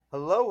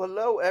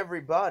Hello,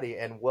 everybody,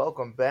 and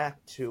welcome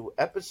back to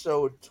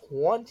episode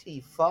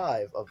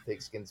 25 of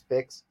Pigskins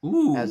Picks.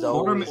 Ooh, As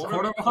quarter, always,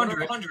 quarter of a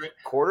hundred.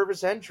 Quarter of a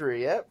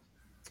century, yep.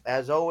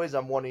 As always,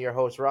 I'm one of your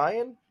hosts,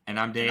 Ryan. And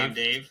I'm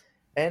Dave.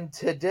 And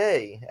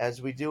today,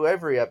 as we do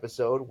every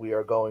episode, we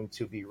are going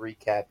to be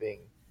recapping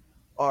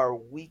our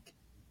Week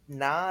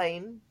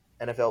 9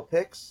 NFL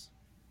picks,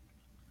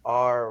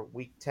 our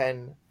Week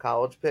 10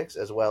 college picks,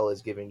 as well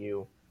as giving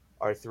you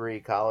our 3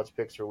 college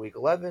picks for Week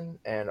 11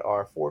 and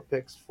our 4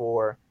 picks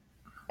for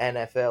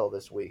NFL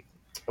this week.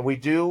 And we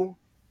do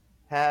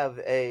have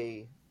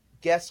a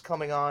guest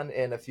coming on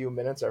in a few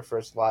minutes, our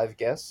first live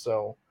guest,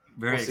 so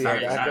Very we'll see how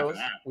excited that for goes.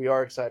 that. We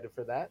are excited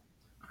for that.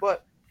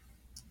 But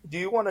do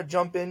you want to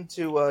jump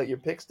into your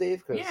picks,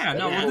 Dave? Yeah,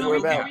 no, we'll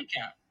we'll do a recap.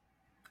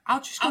 I'll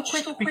just go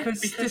quick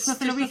because there's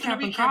nothing to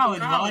recap in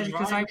college, Raleigh,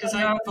 because I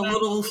have a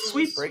little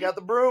sweep. Break out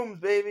the brooms,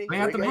 baby. Break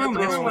out the broom.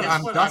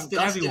 I'm dusted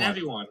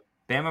everyone.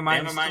 Bama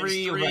minus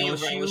 3 over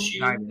LSU.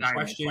 Not even a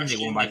question. They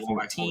won by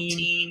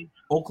 14.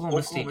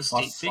 Oklahoma State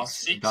plus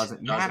 6. It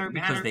doesn't matter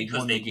because they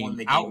won the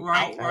game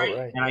outright.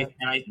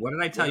 And what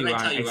did I tell you,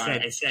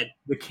 Ryan? I said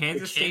the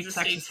Kansas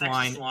State-Texas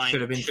line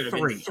should have been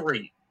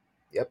 3.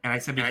 Yep. And I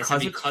said,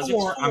 because it's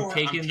 4, I'm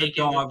taking the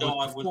dog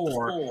with the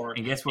 4.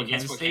 And guess what?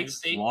 Kansas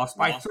State lost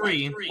by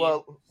 3.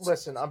 Well,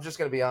 listen, I'm just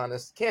going to be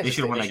honest. They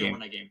should have won that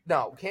game.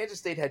 No, Kansas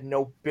State had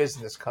no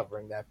business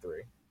covering that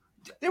 3.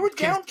 They were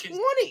down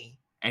 20.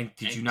 And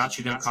did you not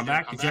see them come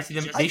back? Did you see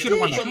them? I They should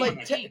have won did,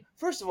 that game.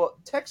 First of all,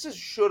 Texas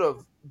should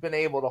have been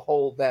able to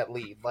hold that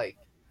lead. Like,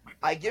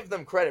 I give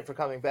them credit for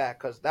coming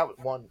back because that was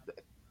one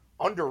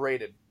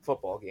underrated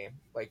football game.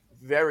 Like,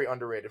 very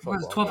underrated football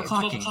It was a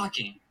 12 o'clock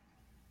game.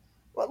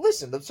 Well,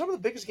 listen, some of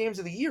the biggest games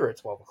of the year are at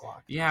 12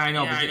 o'clock. Yeah, I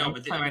know,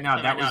 but right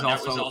now, that was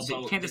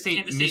also Kansas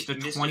State missed a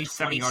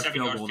 27-yard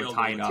field goal to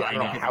tie it up. I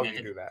don't know how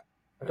you do that.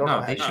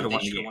 They should have won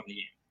the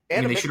game.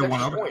 And they should have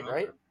won point,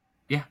 right?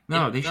 Yeah,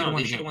 they should have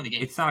won the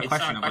game. It's not a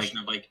question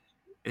of like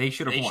they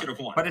should have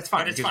won. But it's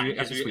fine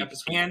because we have the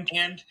sweep.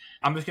 And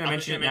I'm just going to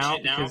mention it now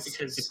because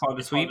it's part of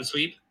the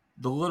sweep.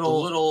 The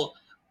little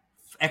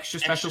extra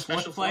special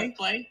fourth play,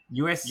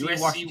 USC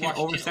Washington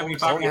over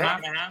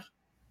 75.5.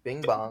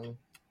 Bing bong.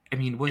 I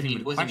mean, it wasn't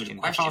even a question.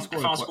 The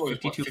final score was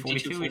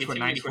 52-42. He scored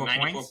 94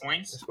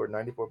 points. He scored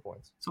 94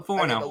 points. So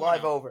 4-0.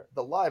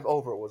 The live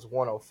over was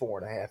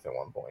 104.5 at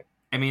one point.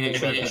 I mean, it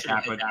should have hit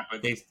that,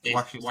 but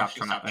Washington stopped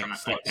trying to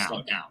slow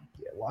down.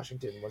 Yeah,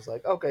 Washington was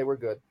like, okay, we're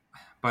good.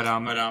 But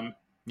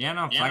yeah,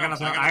 no. So I got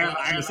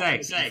nothing to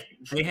say.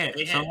 They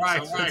hit. So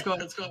right,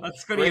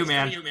 let's go to you,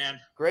 man.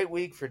 Great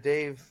week for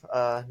Dave.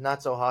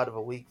 Not so hot of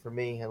a week for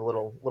me. A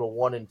little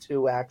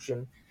 1-2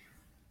 action.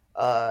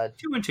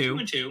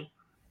 2-2.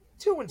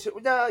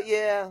 2-2. No,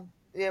 yeah.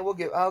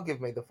 I'll give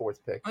me the 4th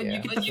pick. Well,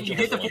 yeah. you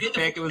get the 4th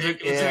pick. It was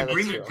an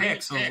agreement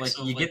pick, so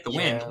you get the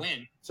win.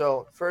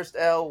 So first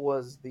L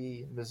was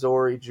the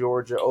Missouri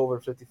Georgia over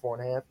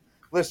 54.5.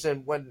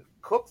 Listen, when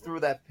Cook threw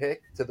that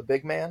pick to the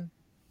big man,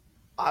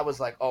 I was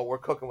like, "Oh, we're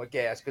cooking with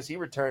gas," because he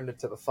returned it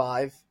to the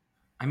 5.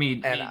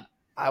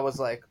 I was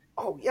like,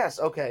 "Oh yes,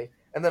 okay."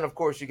 And then of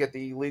course you get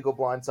the illegal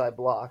blindside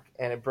block,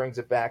 and it brings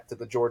it back to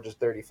the Georgia's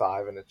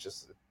 35, and it's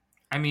just.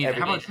 I mean,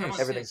 how about this?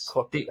 Everything's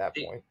cooked at that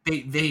point.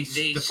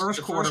 The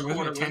first quarter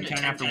was 10-10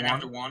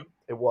 after 1.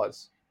 It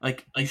was.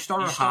 Like, you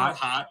started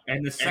hot,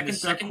 and the second,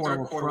 third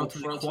quarter were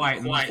relatively quiet.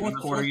 And the fourth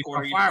quarter, you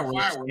saw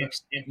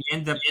fireworks, and you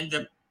end up,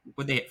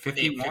 would they hit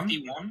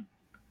 51?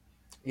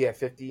 Yeah,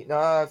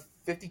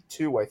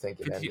 52, I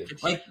think it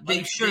ended. Like,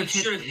 they should have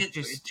hit,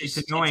 it's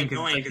annoying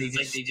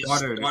because they just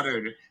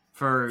stuttered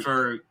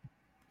for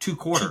 2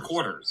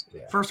 quarters.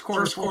 Yeah. First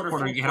quarter, fourth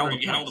quarter, you had all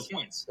the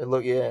points. It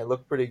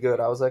looked pretty good.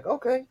 I was like,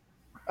 okay.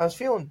 I was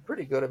feeling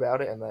pretty good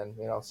about it, and then,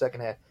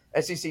 second half.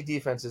 SEC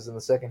defenses in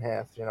the second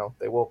half,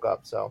 they woke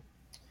up. So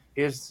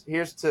here's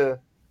to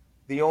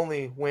the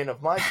only win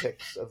of my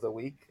picks of the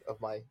week, of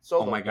my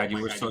solo. Oh, my God,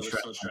 you were so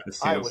stressed.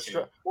 I was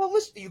stressed. Well,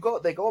 listen,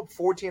 they go up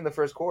 14 in the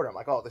first quarter. I'm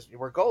like, oh,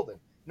 we're golden.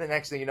 And the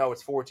next thing you know,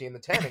 it's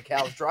 14-10, and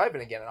Cal's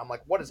driving again. And I'm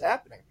like, what is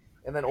happening?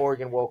 And then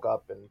Oregon woke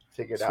up and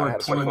figured out how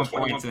to 21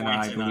 points in,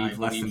 I believe,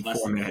 less than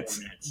 4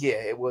 minutes.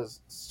 Yeah, it was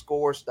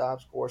score,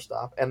 stop.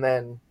 And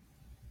then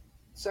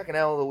second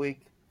L of the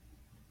week,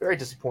 very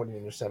disappointed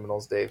in your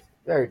Seminoles, Dave.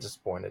 Very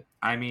disappointed.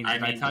 I mean,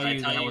 did I tell you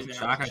that I was in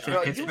shock? I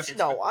said Pittsburgh.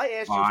 No, I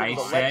asked you if it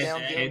was a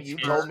letdown game. You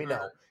told me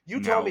no. You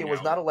told me it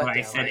was not a letdown. But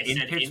I said in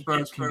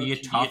Pittsburgh can be a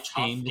tough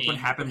game. Look what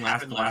happened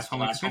last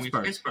home against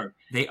Pittsburgh.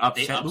 They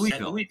upset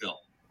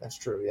Louisville. That's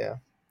true, yeah.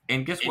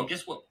 And guess what?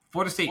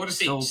 Florida State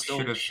still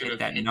should have hit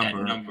that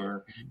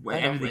number.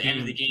 At the end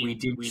of the game, we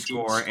did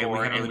score, and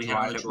we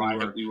had a drive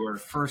that we were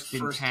first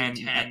and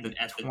 10 at the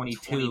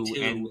 22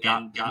 and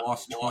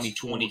lost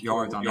 24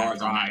 yards on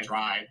that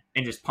drive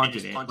and just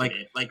punted it.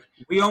 Like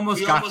we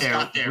almost got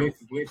there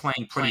with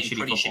playing pretty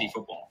shitty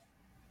football.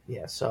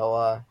 Yeah,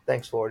 so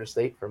thanks Florida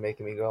State for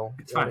making me go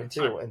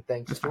 1-2, and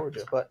thanks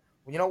Georgia. But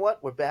you know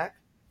what? We're back.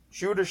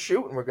 Shoot or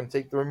shoot, and we're going to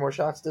take 3 more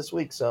shots this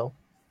week, so.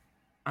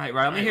 All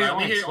right, let me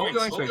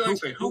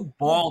hear who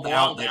balled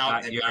out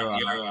that year.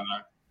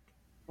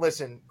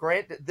 Listen,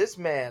 Grant, this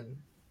man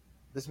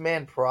this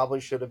man probably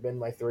should have been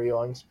my 3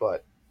 oinks,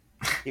 but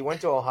he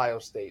went to Ohio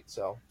State,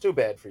 so too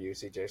bad for you,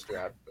 CJ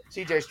Stroud.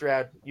 CJ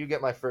Stroud, you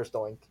get my first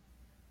oink.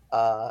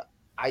 Uh,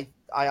 I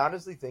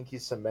honestly think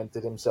he's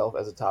cemented himself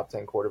as a top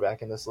 10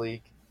 quarterback in this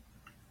league.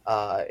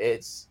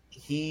 It's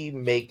he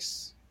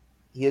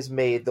has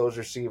made those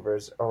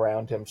receivers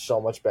around him so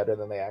much better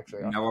than they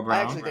actually are. Noah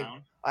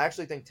Brown. I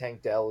actually think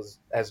Tank Dell is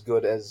as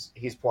good as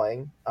he's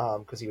playing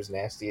because he was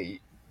nasty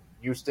at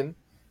Houston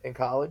in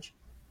college.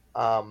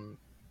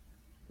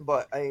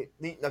 But a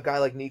guy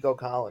like Nico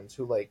Collins,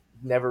 who like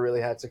never really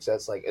had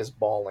success, like is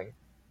balling.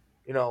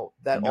 You know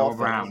that Noah offense.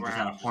 Brown just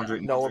had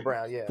 140 Noah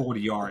Brown, yeah.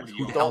 yards.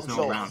 Who the hell's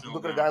Dalton Noah Schultz. Brown?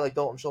 Look at a guy like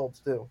Dalton Schultz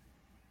too.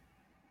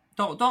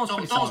 Dalton's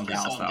pretty solid in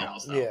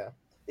Dallas, though. Yeah,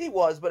 he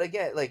was, but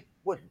again, like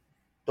what?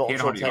 Dalton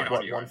Schultz had what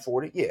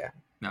 140? Yeah.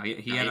 No,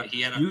 he had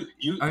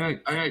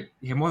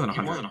more than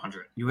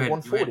 100. You had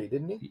 140,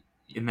 didn't he?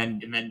 And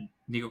then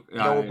Nico,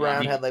 Noah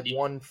Brown had like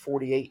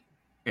 148.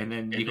 And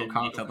then Nico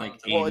Collins had like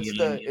 80. Well,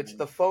 it's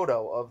the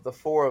photo of the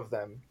 4 of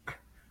them,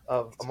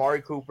 of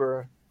Amari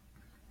Cooper,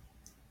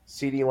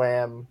 CeeDee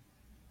Lamb,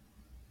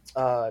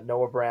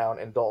 Noah Brown,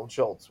 and Dalton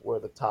Schultz were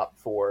the top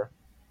 4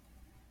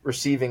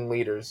 receiving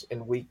leaders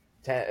in week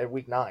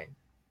 9,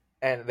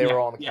 and they were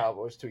all in the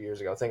Cowboys 2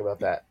 years ago. Think about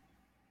that.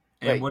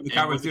 And what the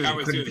Cowboys do? They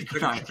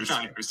couldn't beat the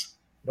Niners.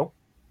 Nope.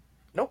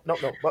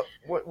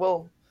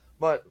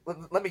 But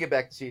let me get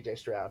back to CJ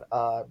Stroud.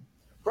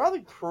 Probably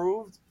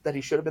proved that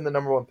he should have been the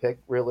number 1 pick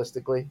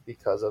realistically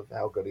because of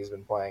how good he's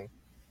been playing.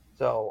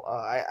 So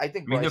I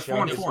think. I mean, they're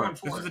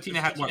 4-4. This is a team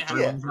that had what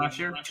 3 wins last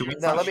year. 2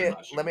 wins. Now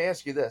let me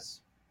ask you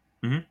this: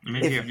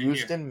 if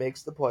Houston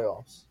makes the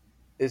playoffs,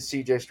 is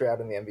CJ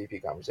Stroud in the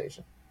MVP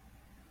conversation?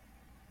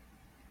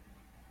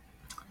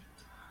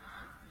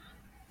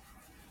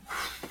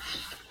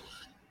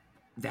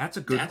 That's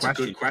a good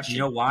question. You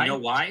know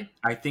why?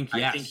 I think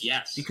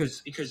yes.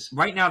 Because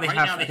right now I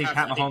think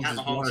Pat Mahomes is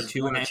 1 or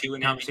 2 in that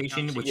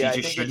conversation, which he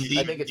just shouldn't be.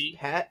 I think it's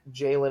Pat,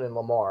 Jalen, and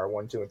Lamar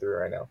 1, 2, and 3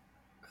 right now.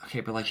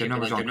 Okay, but their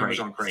numbers aren't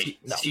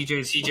great.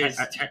 CJ's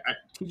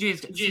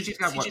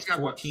got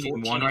what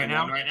 14-1 right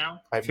now.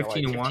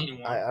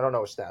 15-1. I don't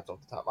know his stats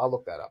off the top. I'll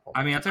look that up.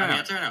 I mean, I'll tell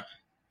you now.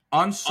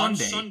 On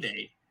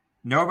Sunday,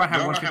 Noah Brown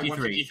had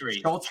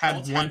 153. Schultz had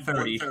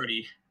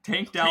 130.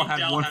 Tank Dell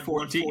had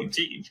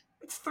 114.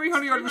 It's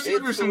 300-yard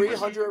receivers.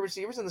 300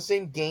 receivers in the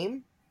same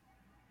game.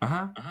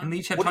 And they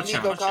each had what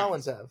touchdowns. What did Nico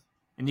Collins have?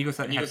 And Nico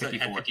had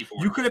 54.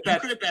 You could have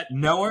bet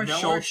Noah,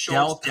 Schultz,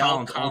 Dell,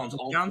 Collins,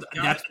 all touchdowns.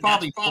 That's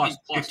probably plus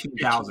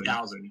 15,000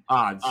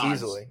 odds.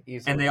 Easily.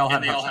 And they all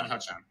had a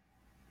touchdown.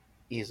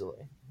 Easily.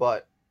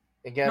 But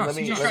again, let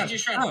me. CJ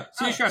Stroud.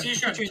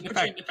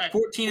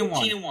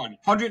 14-1.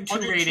 102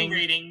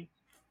 rating.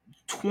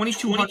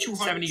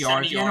 2,270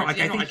 yards. I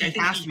think he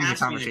has to be in the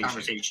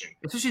conversation.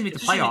 Especially with the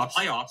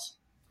playoffs.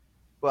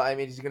 Well, I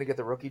mean, he's going to get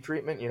the rookie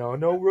treatment. You know,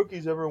 no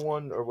rookies ever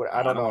won, or what?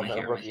 I don't know. I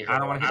don't want to hear.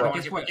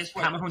 But guess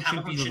what? Pat Mahomes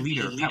should be the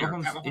leader. Pat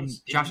Mahomes and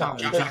Josh Allen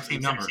have the exact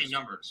same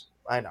numbers.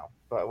 I know,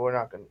 but we're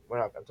not going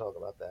to talk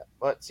about that.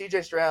 But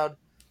CJ Stroud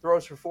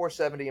throws for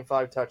 470 and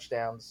 5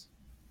 touchdowns.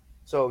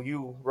 So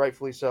you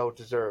rightfully so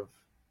deserve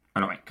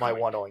my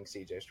 1 oink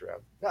CJ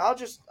Stroud. Now I'll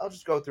just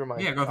go through my.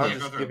 Yeah, go through. I'll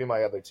just give you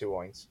my other 2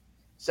 oinks.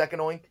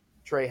 Second oink,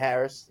 Trey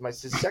Harris,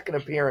 his second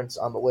appearance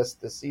on the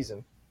list this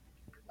season.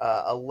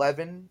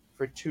 11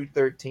 for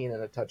 213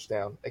 and a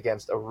touchdown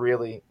against a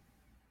really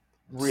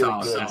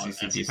good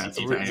SEC defense.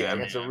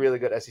 Against a really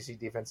good SEC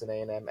defense in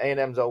A&M.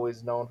 A&M's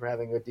always known for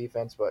having good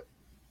defense, but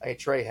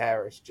Trey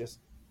Harris just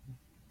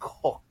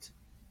cooked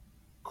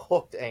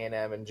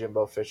A&M and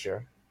Jimbo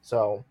Fisher.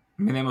 So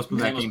they almost blew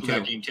that game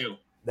too.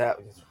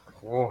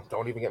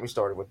 Don't even get me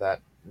started with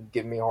that.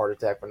 Giving me a heart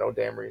attack for no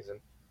damn reason.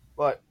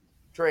 But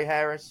Trey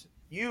Harris,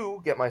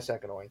 you get my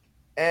second oink.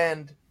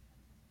 And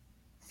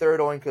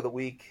third oink of the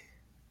week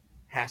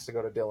has to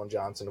go to Dylan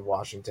Johnson of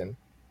Washington.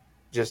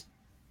 Just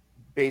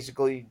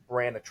basically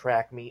ran a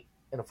track meet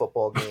in a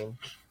football game.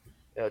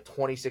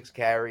 26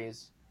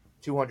 carries,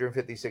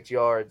 256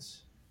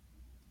 yards.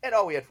 And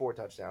we had 4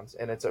 touchdowns.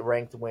 And it's a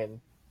ranked win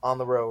on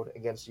the road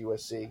against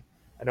USC.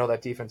 I know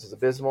that defense is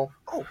abysmal.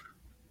 Oh,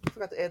 I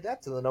forgot to add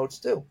that to the notes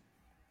too.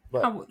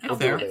 But it's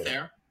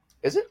there.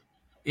 Is it?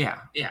 Yeah.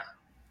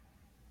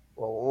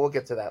 Well, we'll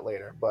get to that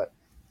later. But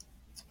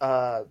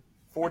 4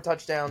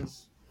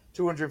 touchdowns,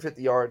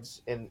 250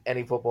 yards in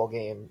any football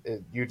game,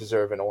 you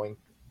deserve an oink,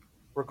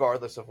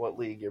 regardless of what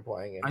league you're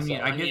playing in. I mean,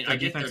 I get their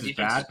defense is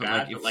bad,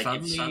 but if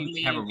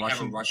suddenly you have a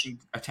rushing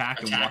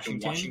attack in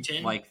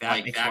Washington, like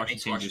that makes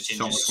Washington just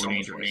so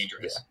much more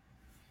dangerous. Yeah.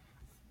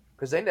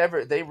 Because they've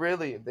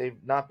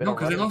not been. No,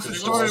 because they lost the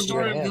starter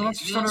before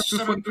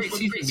the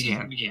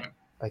preseason began.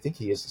 I think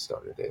he is the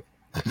starter, Dave.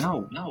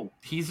 No,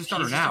 he's the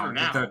starter now.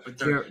 But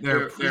their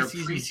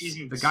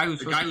preseason, the guy who's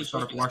supposed to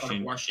start for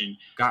Washington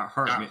got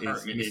hurt,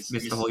 missed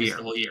the whole year.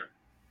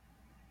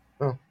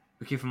 Oh,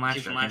 the kid from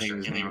last year. I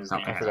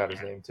forgot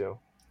his name too.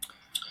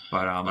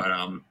 But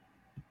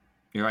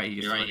you're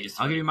right.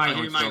 I'll give you my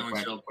ones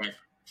real quick.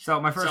 So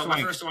my first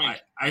one,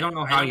 I don't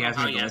know how he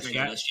hasn't made the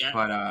list yet,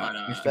 but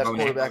Mr. Best Bo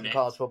quarterback Nix, in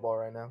college football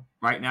right now.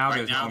 right now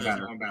there's no one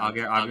better.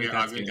 I'll agree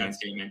with that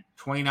statement.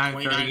 29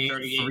 38,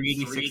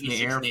 386 in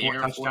the air, 4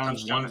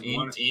 touchdowns, 1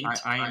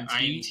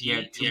 INT. He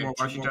had 2 more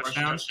rushing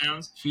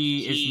touchdowns.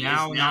 He is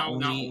now not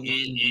only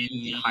in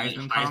the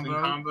Heisman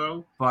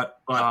combo, but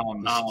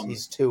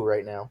he's 2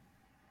 right now.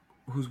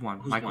 Who's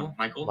one? Michael.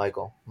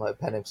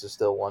 Penix is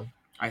still 1.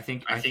 I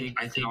think you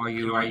can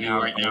argue right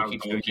now Bo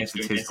keeps doing this.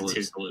 It's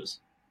his to lose.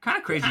 Kind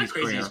of crazy his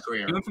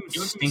career. He went from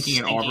stinking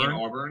at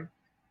Auburn,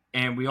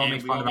 and we all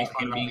make fun about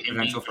him being a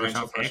potential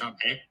first-round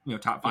pick,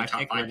 top 5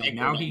 pick.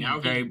 Now he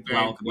very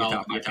well could be a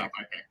top 5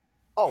 pick.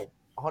 Oh,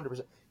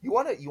 100%. You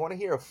want to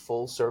hear a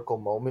full circle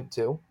moment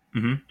too?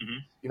 Mm-hmm.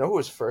 You know who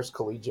his first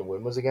collegiate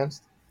win was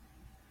against?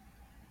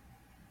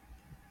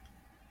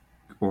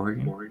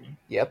 Oregon.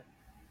 Yep.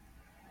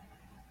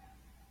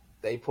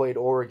 They played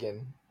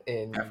Oregon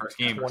in that first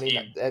game.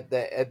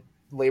 At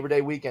Labor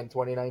Day weekend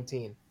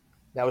 2019.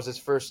 That was his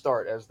first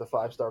start as the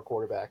 5-star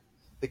quarterback.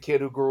 The kid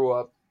who grew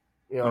up,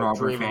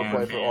 dreaming to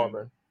play for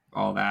Auburn.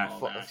 All that.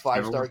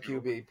 5-star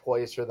QB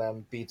plays for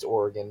them, beats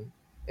Oregon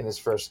in his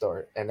first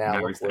start, and now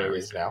look where he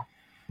is now.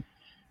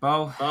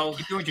 Bo,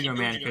 keep doing what you're doing,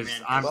 man, because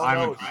I'm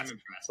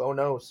impressed. Bo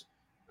knows.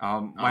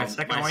 My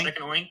second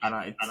oink,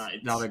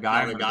 another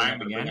guy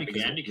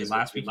again because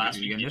last week,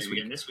 again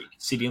this week.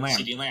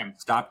 CeeDee Lamb.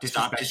 Stop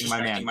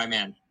disrespecting my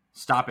man.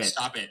 Stop it.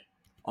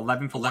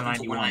 11 for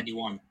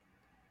 191.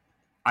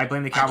 I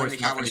blame the Cowboys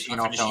for not finishing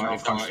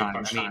off crunch time.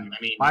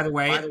 I mean, by the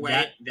way,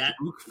 that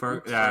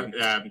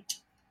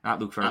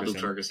not Luke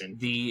Ferguson.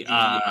 The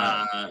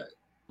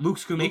Luke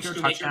Schoonmaker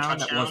touchdown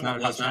that was not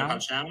a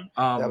touchdown.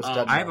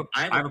 I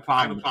have a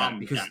problem with that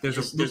because there's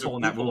a loophole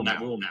in that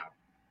rule now.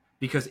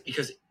 Because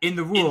in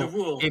the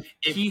rule,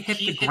 if he hit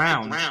the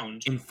ground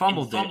and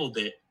fumbled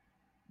it,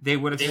 they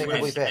would have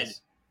said,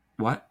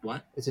 "What?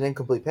 It's an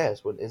incomplete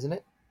pass, isn't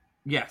it?"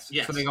 Yes.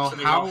 So they go,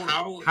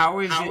 how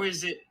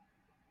is it?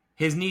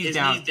 His knee's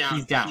down.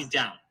 He's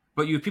down.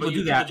 But people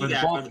do that. But the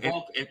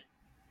ball,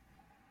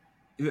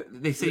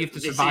 they say you have to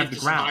survive the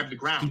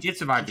ground. He did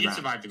survive the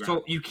ground.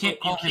 So you can't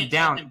call him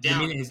down the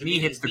minute his knee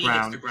hits the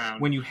ground.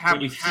 When we've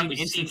seen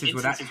instances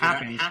where that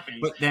happens.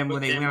 But then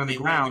when they land on the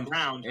ground,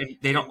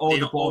 they don't. Oh,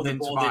 the ball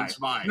didn't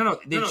survive. No,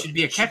 there should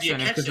be a catch in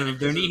it because if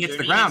their knee hits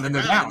the ground, then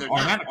they're down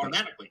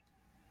automatically.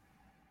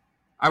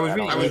 I was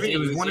reading. It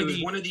was one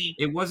of the.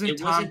 It wasn't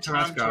Tom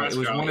Tedesco. It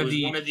was one of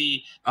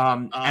the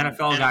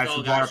NFL guys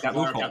who brought up that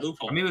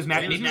loophole. I mean, it was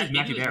Matthew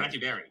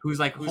Berry, who's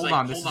like, "Hold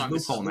on, this is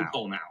loophole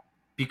now."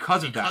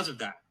 Because of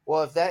that.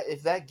 Well,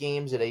 if that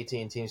game's at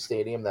AT&T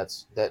Stadium,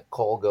 that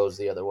call goes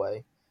the other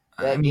way.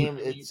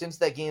 Since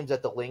that game's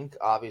at the Link,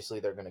 obviously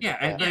they're going to. Yeah,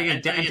 and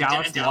again,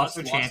 Dallas lost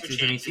their chances.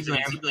 I mean,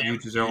 CeeDee Lamb, you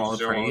deserve all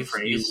the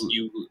praise.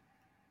 You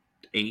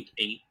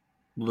ate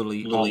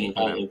literally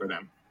all over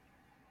them.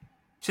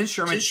 Since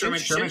Sherman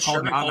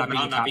called him out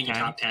not being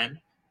top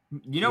 10,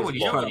 you know what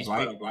he's put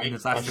up, right? In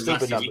his last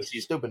 2 weeks.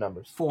 Stupid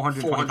numbers.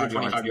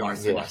 425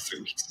 yards in the last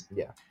 3 weeks.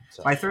 Yeah.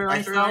 So. My third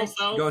rank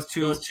though goes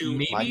to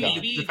maybe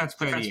the defensive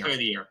player of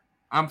the year.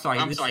 I'm sorry.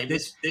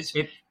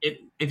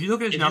 If you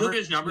look at his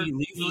numbers, he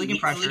leads the league in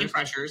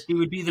pressures. He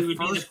would be the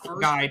first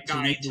guy to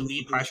lead the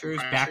league in pressures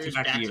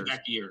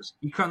back-to-back years.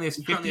 He currently has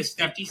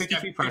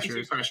 53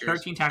 pressures,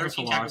 13 tackles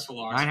for loss,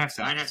 9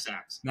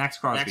 sacks. Max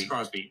Crosby.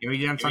 You know he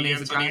did on Sunday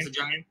as a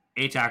Giant?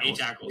 8 tackles,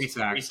 3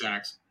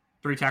 sacks.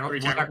 3 tackles,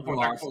 1 tackle for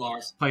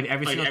loss. Played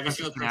every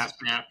single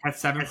snap. Had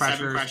 7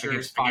 pressures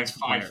against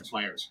 5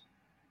 players.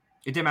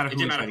 It didn't matter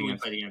who he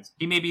played against.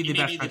 He may be the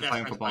best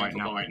player in football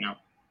right now.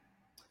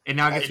 And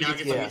now gets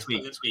this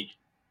week.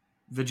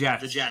 The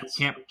Jets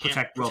can't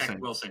protect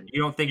Wilson.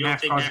 You don't think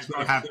Max Crosby's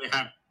going to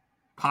have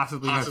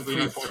possibly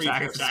 3 or 4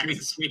 sacks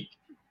this week?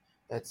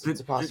 It's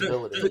a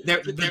possibility.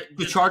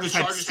 The Chargers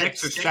had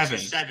 6 or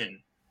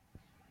 7.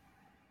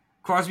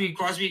 Crosby.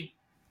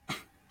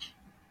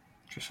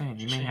 Just saying,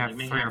 he may have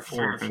 3 or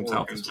 4 for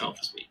himself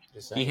this week.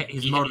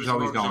 His motor's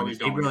always going.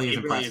 It really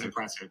is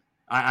impressive.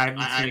 I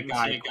haven't seen a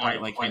guy quite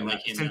like him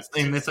since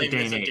in this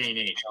day and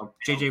age.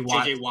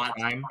 JJ Watt,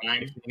 prime.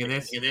 Think of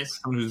this.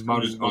 Someone whose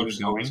motor's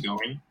always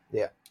going.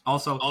 Yeah.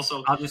 Also,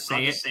 I'll just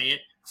say it.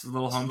 It's a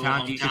little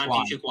hometown. DJ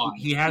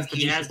He has the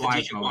DJ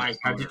Wise moment.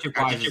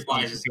 DJ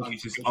Wise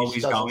is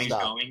always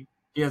going.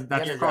 Yeah,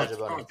 that's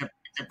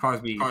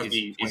Crosby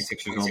is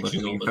 26 years old, but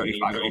he's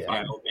 35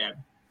 years old.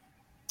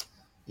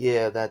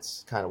 Yeah,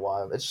 that's kind of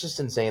wild. It's just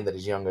insane that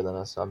he's younger than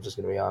us. I'm just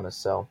going to be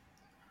honest. So.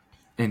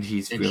 And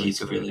he's really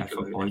good at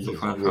football. He's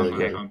really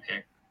good.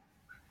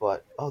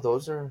 But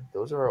those are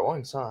our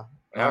oinks, huh? All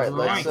right,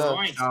 let's. So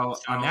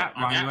on that,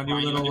 Ryan, you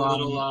want to do a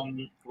little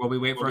while we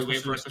wait for our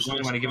special guest? You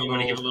want to give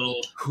a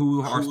little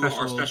who our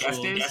special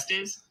guest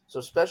is?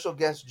 So special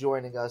guest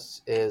joining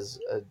us is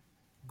a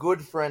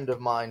good friend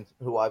of mine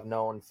who I've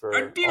known for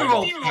a dear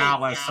old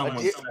pal, as someone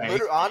say.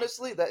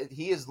 Honestly, that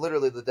he is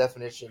literally the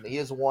definition. He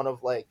is one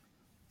of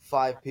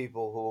 5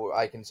 people who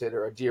I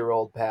consider a dear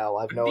old pal.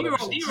 I've known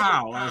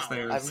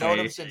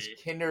him since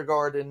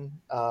kindergarten,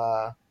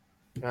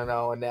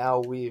 and now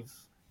we've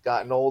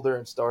gotten older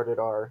and started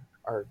our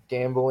our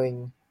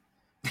gambling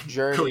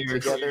journey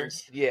Careers. together.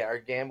 Yeah, our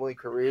gambling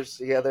careers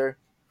together.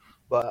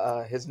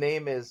 But his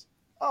name is.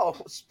 Oh,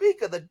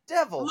 speak of the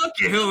devil! Look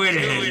at who it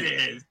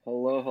is.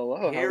 Hello,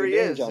 hello. Here How we he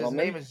doing, is. gentlemen?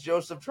 His name is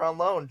Joseph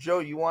Tronlone. Joe,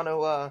 you want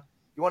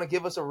to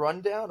give us a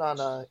rundown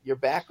on your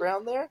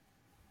background there?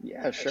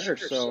 Yeah, sure.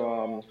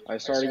 So, I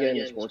started getting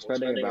into sports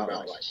betting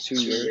about like 2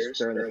 years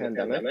during the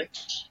pandemic,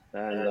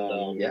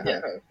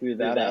 and through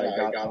that I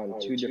got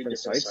on two different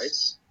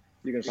sites.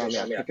 You can find me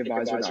on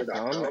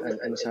PickAdvisor.com and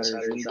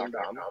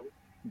InsiderZoom.com,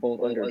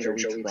 both under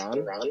Joey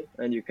Tron,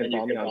 and you can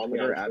follow me on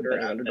Twitter at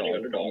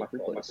BettingUnderdog for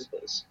all my free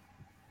plays.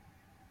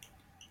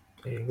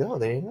 There you go.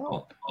 There you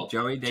go.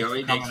 Joey,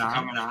 thanks for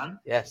coming on.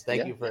 Yes,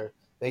 thank you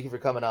for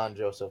coming on,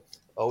 Joseph.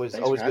 Always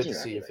good to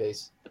see your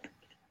face.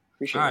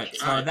 Appreciate All right. it.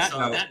 So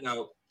on that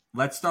note,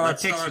 let's start our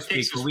picks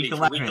this week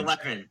for week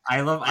 11. I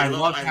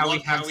love how we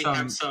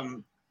have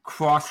some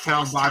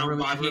cross-town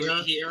rivalry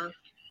here.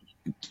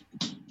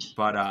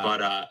 But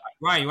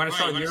Ryan, you want to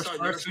start yours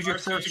first? Who's your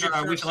first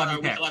week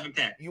 11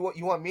 pick? You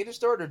want me to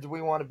start, or do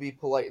we want to be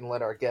polite and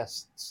let our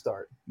guests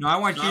start? No, I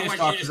want you to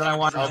start because then I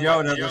want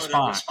Joe to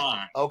respond.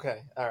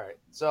 Okay, all right.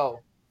 So,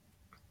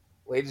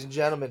 ladies and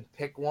gentlemen,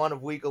 pick one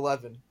of week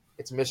 11.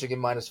 It's Michigan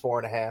minus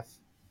 4.5.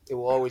 It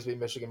will always be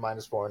Michigan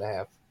minus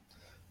 4.5.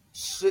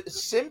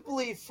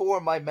 Simply for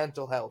my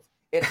mental health,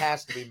 it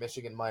has to be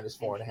Michigan minus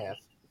 4.5.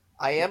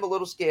 I am a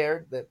little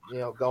scared that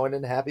going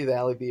into Happy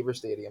Valley Beaver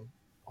Stadium,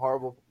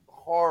 horrible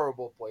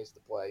place to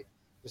play.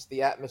 Just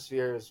the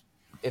atmosphere is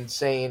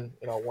insane.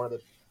 One of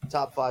the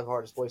top 5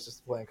 hardest places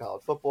to play in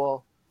college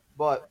football.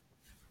 But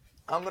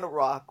I'm gonna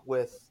rock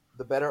with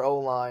the better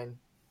O-line,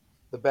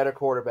 the better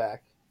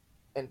quarterback,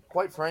 and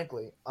quite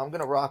frankly, I'm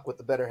gonna rock with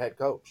the better head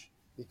coach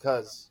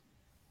because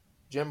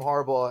Jim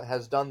Harbaugh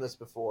has done this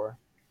before.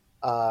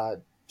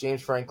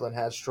 James Franklin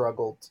has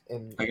struggled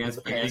in against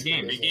the past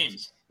big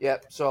games.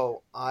 Yep.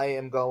 So I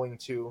am going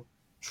to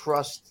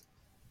trust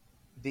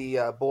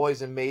the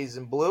boys in maize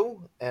and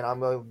blue, and I'm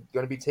going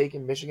to be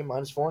taking Michigan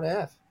minus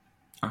 4.5.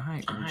 All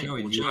right,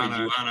 Joey, do you want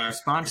to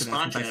respond to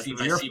that? I see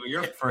what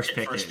your first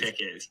pick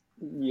is.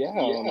 Yeah,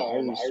 I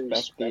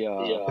respect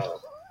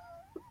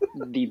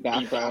the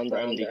background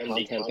and the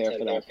content there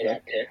for that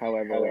pick.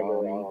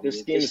 However,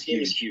 this game is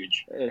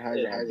huge. It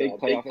has big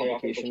playoff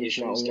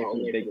implications, not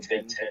only for the Big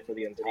Ten, but for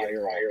the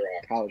entire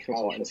college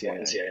football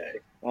NCAA.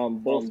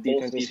 Both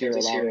defenses here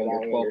allow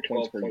around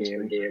 12 points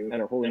per game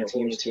and are holding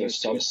teams to a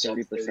sub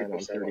 30% on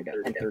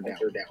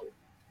third down.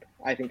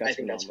 I think that's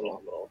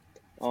phenomenal.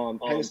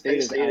 Penn State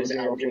is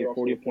averaging roughly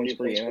 40 points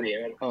per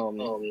game,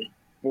 40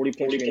 points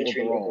per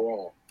game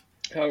overall.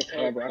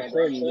 However, at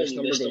home, this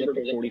number goes up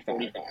to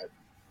 45.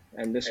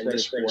 And this spread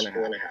is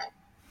 4.5.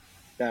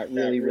 That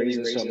really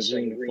raises some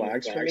green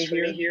flags for me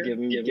here,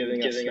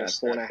 giving us that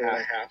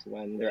 4.5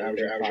 when they're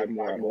averaging 5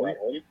 more at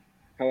home.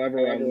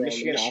 However,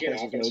 Michigan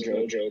offense is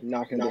no joke,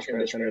 not going to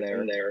discredit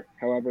them there.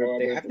 However,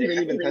 they haven't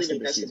really been tested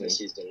this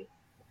season.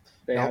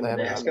 They have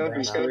Nebraska,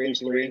 who's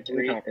 3-3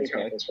 in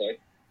conference play,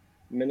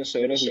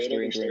 Minnesota, who's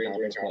 3-3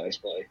 in conference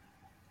play,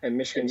 and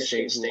Michigan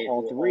State, who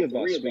all three of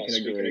us, we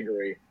can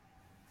agree,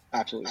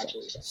 absolutely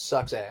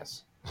sucks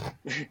ass.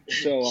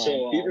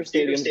 So Beaver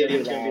Stadium's going to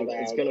be loud.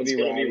 It's going to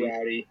be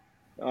rowdy.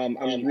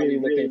 I'm really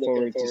looking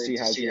forward to see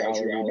how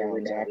Drew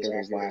rebounds after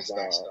his last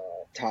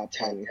top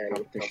 10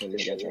 competition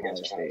against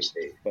Ohio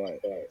State.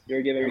 But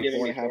you're giving me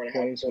 4.5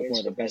 points with one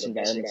of the best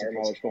environments in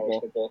college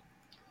football.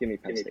 Give me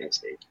Penn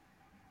State.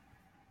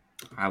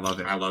 I love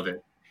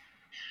it.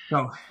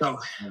 So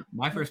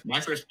my first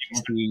pick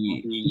will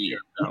be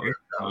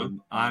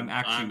I'm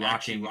actually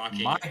rocking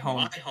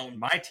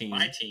my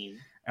team.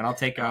 And I'll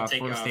take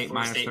Florida State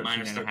minus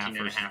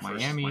 13.5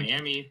 versus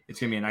Miami. It's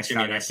going to be a nice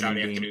Saturday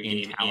afternoon game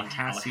in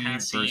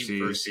Tallahassee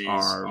versus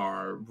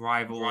our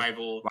rival.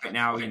 Right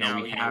now, we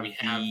have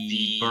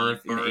the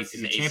berth in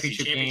the ACC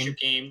championship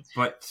game,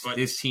 but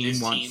this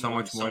team wants so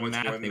much more than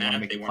that. They want to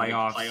make the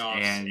playoffs,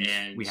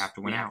 and we have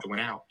to win out.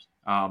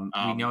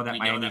 We know that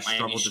Miami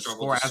struggled to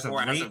score as of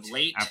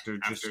late after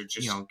just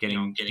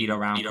getting beat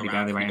around pretty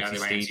badly by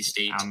NC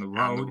State on the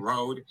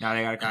road. Now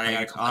they got to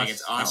play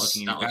against us,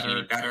 not looking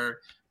any better.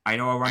 I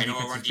know our run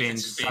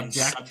defense has been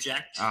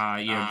subject.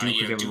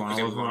 Duke was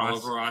able to run all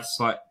over us,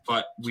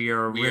 but we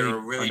are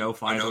really a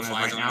no-fly zone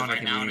right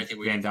now, and I think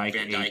we Van Dyke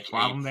a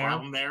problem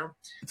there.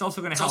 It's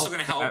also going to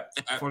help.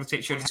 Florida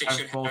State should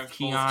have both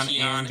Keon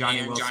and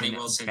Johnny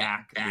Wilson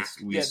back this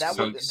week. Yeah,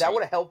 that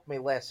would have helped me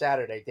last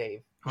Saturday,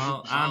 Dave.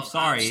 Well, I'm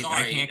sorry.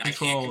 I can't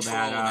control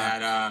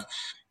that.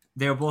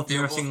 They're both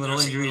nursing little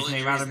injuries, and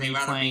they'd rather be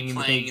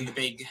playing in the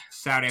big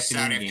Saturday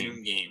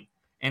afternoon game.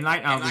 And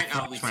right now,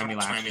 we thrashed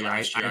Miami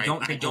last year. I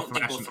don't think we'll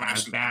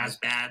thrash them as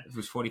bad. It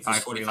was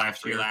 45-40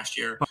 last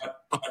year.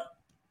 But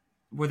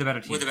we're the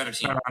better team.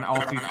 Better on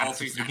all three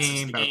facets of the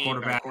game.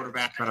 Better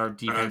quarterback, better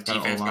defense,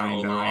 better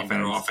O-line,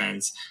 better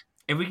offense.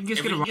 If we can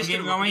just get a run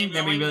game going,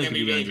 then we really could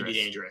be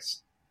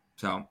dangerous.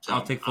 So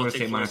I'll take Florida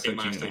State minus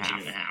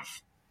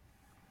 13.5.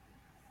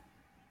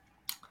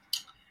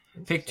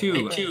 Pick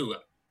two.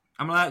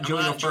 I'm going to let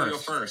Joey go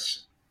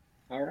first.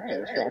 All right,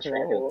 let's rock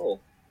and roll.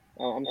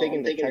 I'm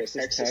taking the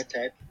Texas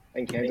Tech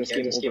and Kansas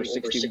game over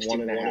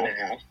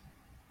 61.5.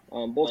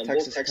 Both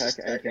Texas Tech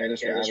and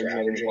Kansas are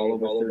averaging well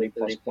over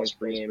 30-plus points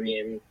per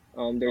game.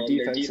 Their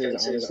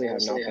defenses honestly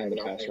have not been the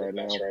best right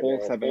now.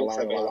 Both have been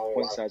allowing a lot of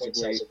points as of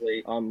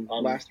late.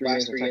 Last 3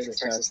 games of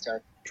Texas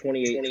Tech,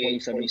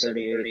 28, 27,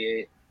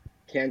 38.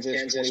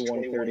 Kansas,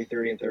 21,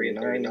 33, and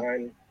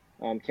 39.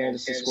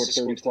 Kansas has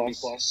scored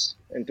 30-plus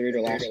in 3 of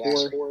their last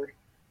 4.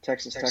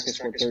 Texas Tech has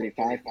scored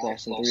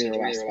 35-plus in 3 of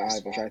their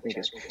last 5, which I think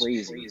is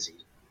crazy.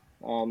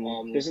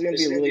 This is going to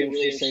be a really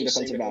interesting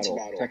defensive battle.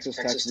 Texas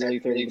Tech's really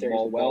throwing the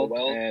ball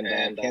well,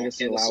 and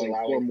Kansas is allowing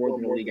 4 more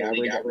than the league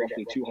average at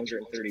roughly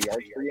 230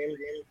 yards per game.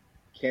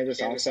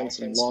 Kansas offense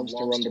loves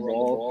to run the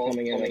ball,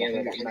 coming in at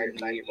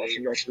 198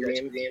 rushing yards per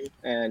game,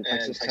 and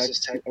Texas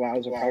Tech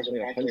allows approximately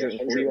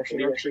 140 rushing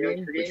yards per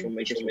game, which will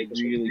make this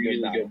a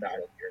really good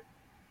battle here.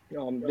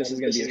 This is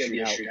going to be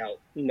a shootout,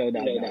 no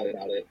doubt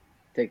about it.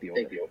 Take the over.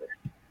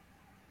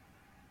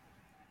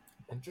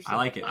 Interesting. I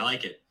like it.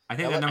 I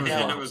think that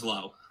number's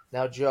low.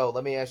 Now, Joe,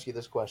 let me ask you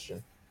this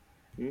question.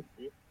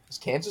 Is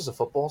Kansas a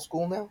football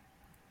school now?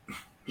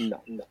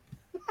 No.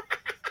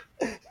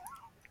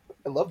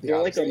 I love the They're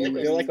like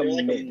a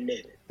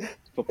mid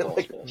football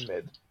school.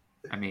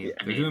 I mean,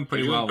 they're doing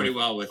pretty well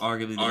with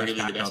arguably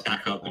the best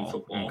backup in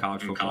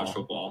college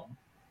football.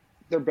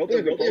 They're building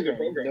a good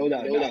program, no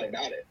doubt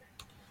about it.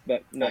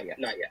 But not yet.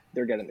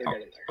 They're getting there.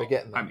 They're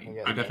getting there. I mean,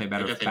 they're definitely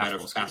better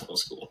basketball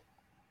school.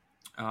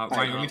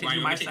 Ryan, you want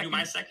me to take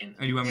my second?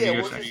 Or do you want me to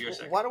do your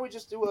second? Why don't we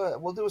just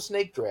we'll do a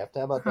snake draft?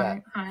 How about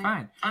that?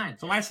 Fine.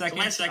 So my second,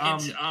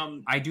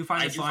 I do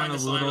find this line a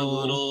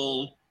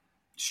little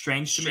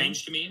strange to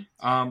me.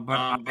 But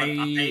I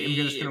am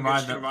just going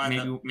to ride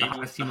maybe the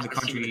hottest team in the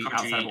country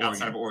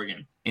outside of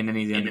Oregon in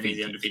any of the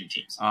undefeated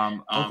teams.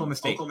 Oklahoma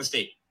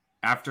State.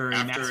 After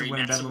a massive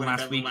win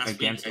last week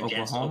against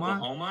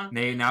Oklahoma,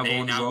 they now go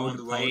on the road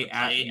to play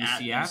at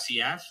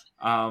UCF.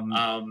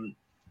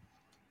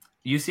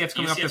 UCF's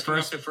coming up their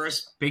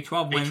first Big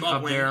 12 win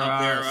of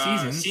their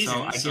season,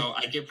 so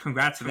I give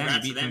congrats to them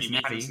to beat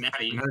Cincinnati,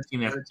 another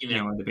team that's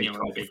in the Big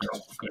 12 for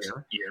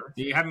first year.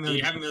 They haven't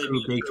really been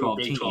a Big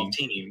 12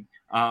 team.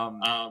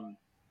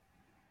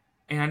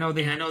 And I know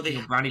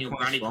brownie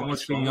points for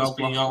almost beating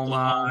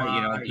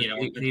Oklahoma.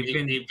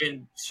 They've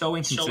been so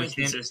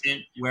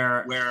inconsistent.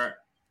 Where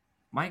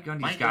Mike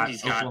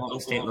Gundy's got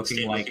Oklahoma State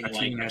looking like a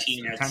team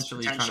that's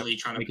potentially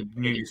trying to make a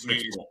New Year's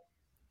Six Bowl.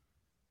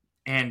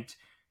 And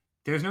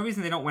there's no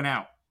reason they don't win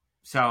out.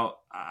 So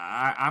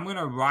I'm going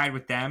to ride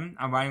with them.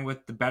 I'm riding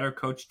with the better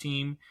coach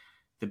team,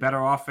 the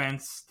better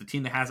offense, the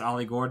team that has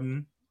Ollie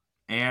Gordon.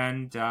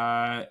 And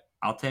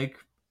I'll take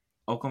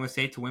Oklahoma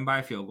State to win by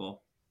a field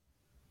goal.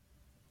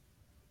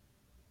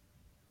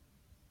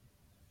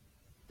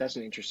 That's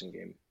an interesting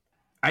game.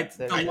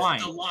 The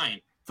line.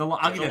 The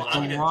line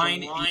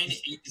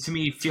to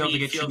me feels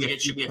like it should be a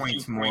few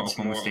points more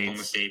Oklahoma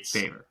State's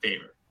favor.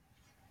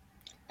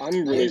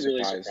 I'm really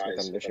surprised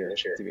with them this year,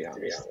 to be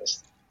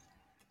honest.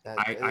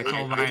 I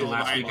told Ryan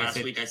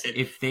last week, I said,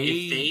 if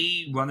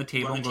they run the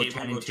table and go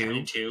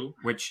 10-2,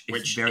 which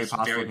is very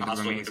possible because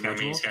of the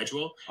remaining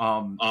schedule,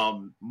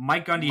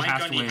 Mike Gundy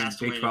has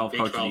to win Big 12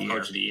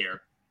 Coach of the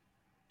Year.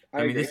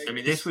 I mean,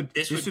 this would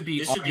be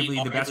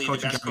arguably the best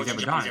coaching job he's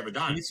ever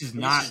done. And this is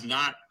not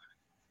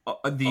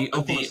the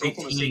Oklahoma State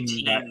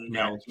team that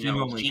he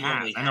normally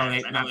has. I know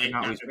they're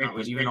not always great,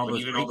 but even all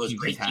those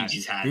great teams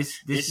he's had, this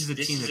is a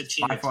team that's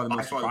by far the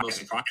most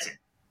surprising.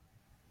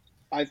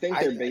 I think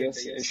their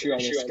biggest issue on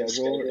the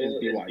schedule is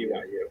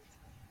BYU.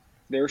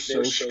 They're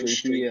so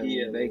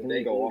streaky and they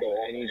can go off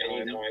at any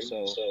time.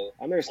 So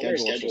on their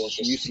schedule, it's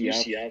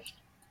UCF,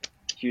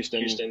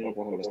 Houston,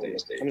 Oklahoma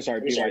State. I'm sorry,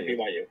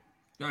 BYU.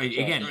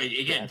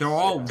 Again, they're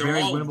all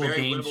very winnable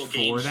games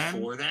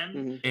for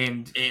them,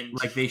 and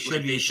like they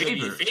should be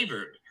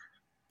favored.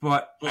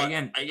 But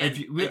again,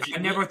 I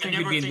never think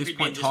we'd be at this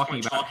point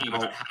talking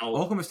about how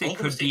Oklahoma State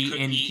could be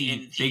in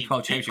the Big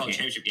 12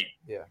 championship game.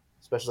 Yeah,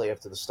 especially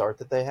after the start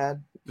that they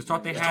had.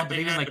 But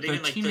even like the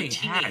team they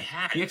had,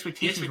 the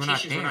expectations were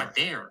not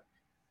there.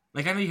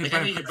 Like, I know you had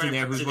Brennan Pritchard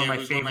there, who's one of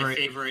my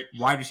favorite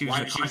wide receivers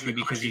in the country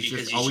because he's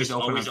just always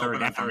open on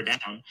third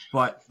down.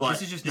 But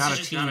this is just not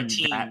a team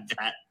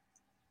that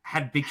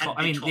had Big 12.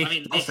 I mean,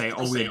 they'll say,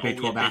 we have Big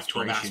 12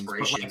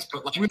 aspirations.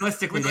 But like,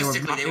 realistically, they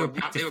were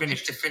picked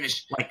to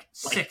finish like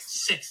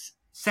sixth,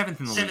 seventh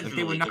in the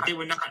league. Like, they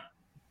were not.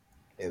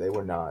 Yeah, they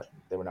were not.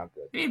 They were not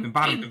good. They even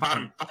bottom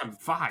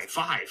five. It's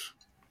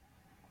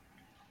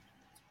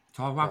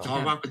all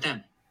rock with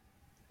them.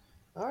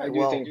 All right, I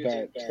do think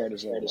that spread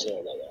is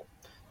low.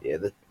 Yeah,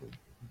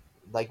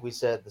 like we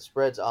said, the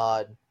spread's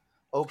odd.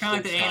 It's kind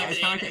of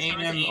like the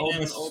A&M Ole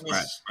Miss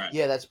spread.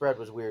 Yeah, that spread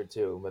was weird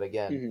too. But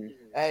again,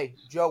 hey,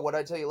 Joe, what did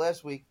I tell you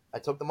last week? I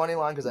took the money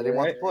line because I didn't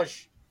want to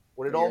push.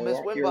 What did Ole Miss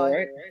win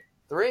by?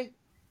 3.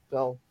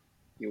 So,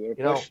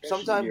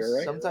 sometimes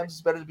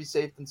it's better to be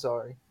safe than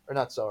sorry. Or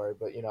not sorry,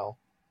 but Well,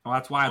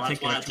 that's why I'll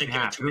take it at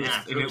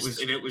 2.5.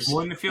 If it was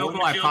more than the field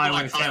goal, I probably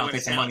would have said I'll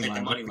take the money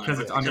line. But because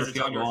it's under the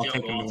field goal, I'll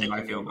take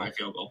the by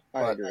field goal.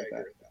 I agree with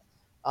that.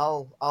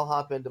 I'll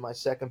hop into my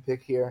second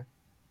pick here.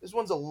 This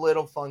one's a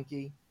little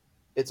funky.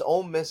 It's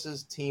Ole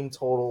Miss's team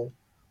total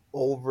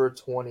over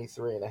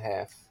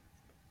 23.5.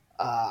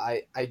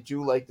 I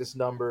do like this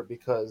number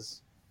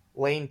because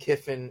Lane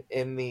Kiffin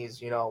in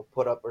these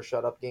put up or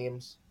shut up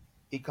games,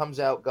 he comes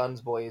out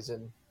guns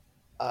blazing.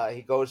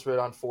 He goes for it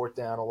on fourth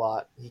down a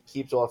lot. He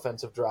keeps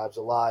offensive drives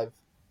alive.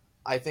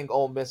 I think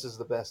Ole Miss is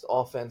the best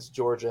offense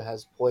Georgia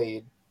has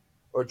played,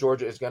 or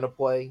Georgia is going to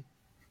play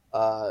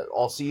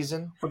all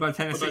season. What about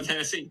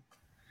Tennessee?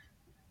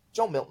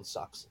 Joe Milton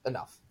sucks.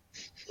 Enough.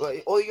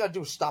 All you got to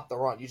do is stop the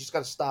run. You just got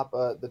to stop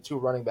the two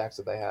running backs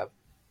that they have.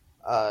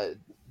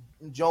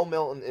 Joe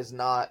Milton is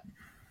not,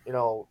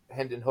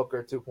 Hendon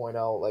Hooker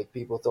 2.0 like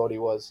people thought he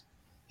was.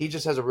 He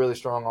just has a really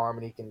strong arm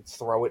and he can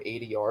throw it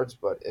 80 yards.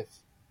 But if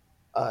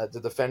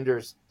the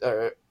defenders,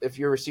 if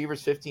your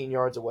receiver's 15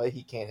 yards away,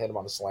 he can't hit him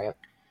on a slant.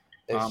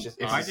 If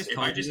I just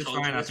told you this,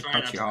 trying not to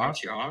cut you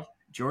off,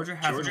 Georgia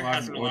hasn't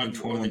allowed more than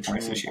 21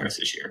 points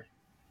this year.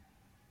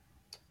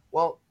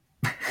 Well,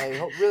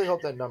 I really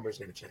hope that number is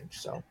going to change.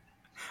 So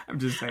I'm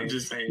just saying.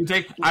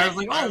 I was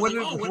like,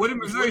 what did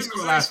Missouri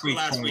score last week?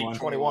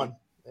 21.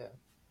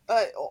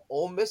 Yeah.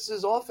 Ole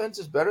Miss's offense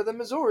is better than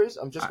Missouri's.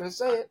 I'm just going to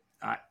say it.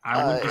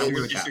 I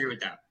would disagree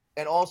with that.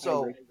 And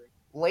also,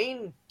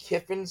 Lane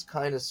Kiffin's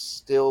kind of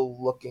still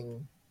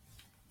looking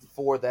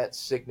for that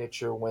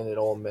signature win at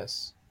Ole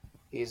Miss.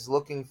 He's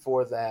looking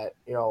for that,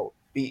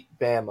 beat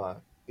Bama,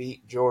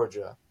 beat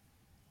Georgia.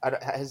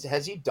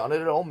 Has he done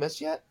it at Ole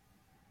Miss yet?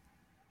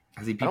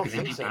 Has he beat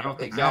Bama? I don't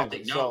think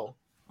exactly. so. So,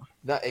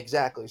 not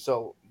exactly.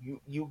 So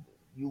you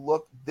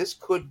look. This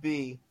could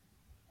be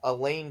a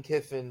Lane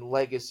Kiffin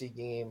legacy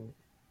game.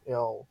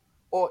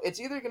 Or it's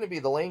either going to be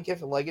the Lane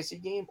Kiffin legacy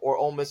game or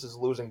Ole Miss is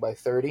losing by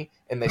 30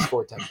 and they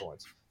score 10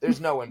 points. There's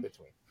no in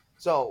between.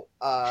 So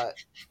I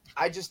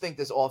just think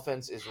this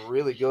offense is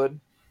really good,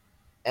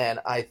 and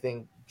I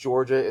think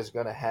Georgia is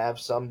going to have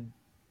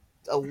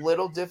a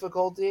little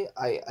difficulty.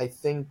 I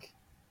think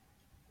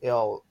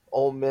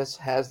Ole Miss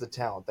has the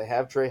talent. They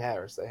have Trey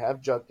Harris. They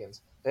have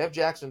Judkins. They have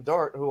Jackson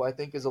Dart, who I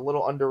think is a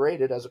little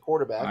underrated as a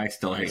quarterback. I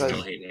still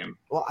hate him.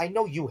 Well, I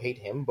know you hate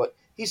him, but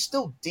he's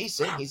still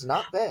decent. He's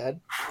not bad.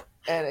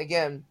 And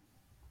again,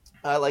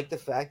 I like the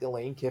fact that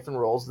Lane Kiffin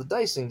rolls the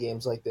dice in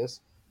games like this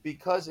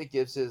because it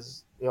gives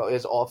his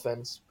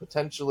offense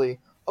potentially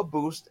a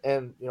boost,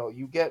 and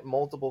you get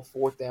multiple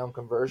fourth down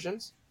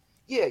conversions.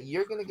 Yeah,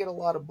 you're going to get a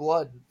lot of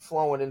blood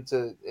flowing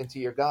into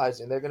your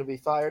guys, and they're going to be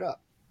fired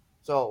up.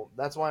 So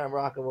that's why I'm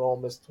rocking with Ole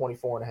Miss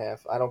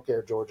 24.5. I don't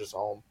care. Georgia's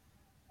home.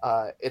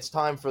 It's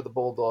time for the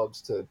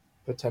Bulldogs to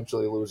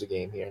potentially lose a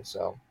game here.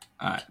 So,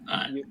 Ryan,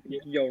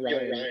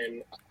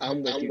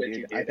 I'm with you,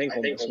 dude. I think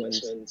Ole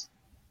Miss wins.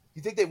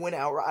 You think they win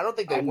outright? I don't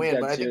think they win,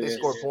 but I think they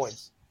score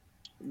points.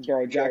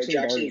 Bro, Jackson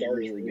Dart is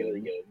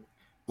really good.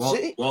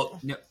 Well,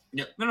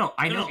 no.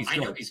 I know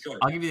he's good.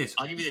 I'll give you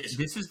this.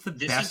 This is the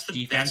best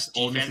defense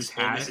Ole Miss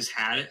has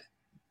had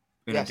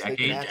in a decade.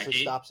 They can actually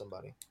stop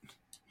somebody.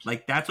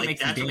 Like that's what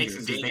makes them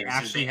dangerous. They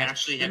actually have.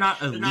 They're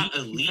not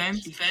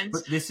elite defense,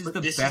 but this is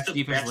the best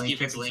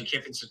defense Lane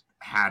Kiffin's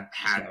had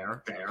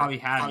there. Probably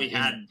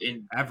had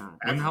in ever.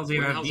 When the hell they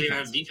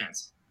have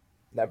defense?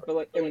 Never.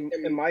 But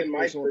in my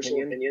personal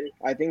opinion,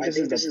 I think this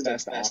is the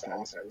best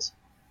offense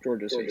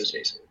Georgia's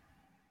facing.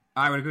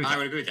 I would agree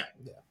with that.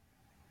 Yeah.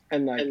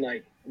 And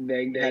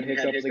they had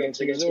hiccups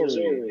against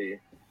Missouri.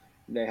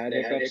 They had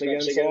hiccups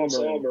against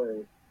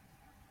Auburn.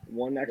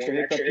 One extra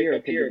hiccup here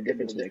could be a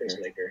difference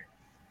maker.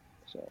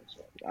 So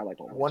I like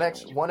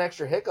one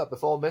extra hiccup.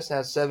 If Ole Miss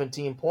has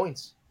 17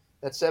 points,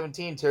 that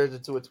 17 turns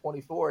into a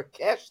 24.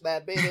 Cash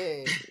that,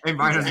 baby. And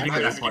Ryan doesn't give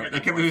it that point. They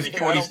can lose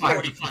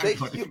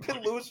 25. You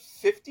can lose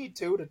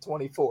 52 to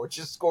 24.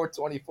 Just score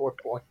 24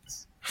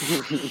 points.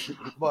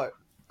 But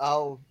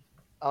I'll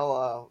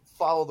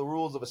follow the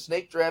rules of a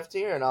snake draft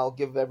here, and I'll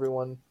give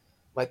everyone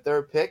my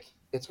third pick.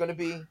 It's going to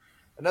be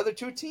another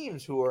two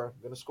teams who are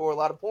going to score a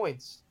lot of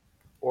points.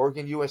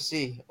 Oregon,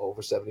 USC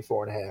over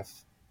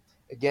 74.5.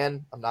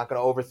 Again, I'm not going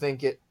to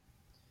overthink it.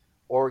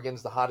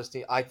 Oregon's the hottest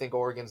team. I think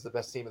Oregon's the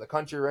best team in the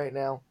country right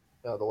now.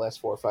 The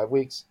last 4 or 5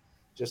 weeks,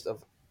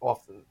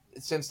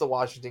 since the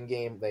Washington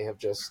game, they have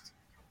just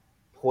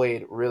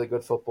played really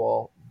good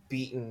football,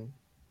 beaten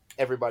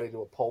everybody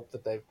to a pulp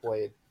that they've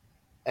played.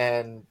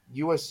 And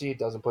USC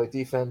doesn't play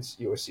defense.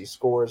 USC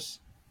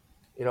scores.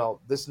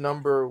 This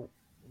number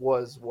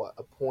was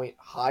a point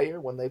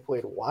higher when they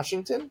played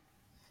Washington,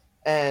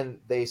 and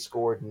they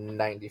scored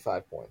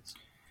 95 points.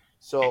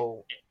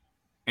 So.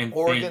 And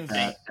Oregon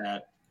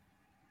that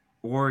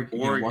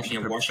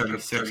Washington put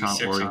 36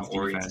 on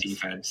Oregon's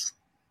defense.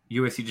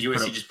 USC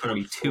just put up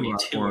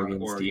 42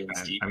 on Oregon's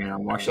defense. I mean,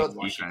 on Washington's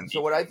defense.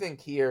 So what I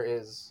think here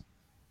is,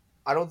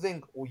 I don't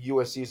think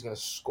USC is going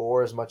to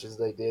score as much as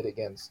they did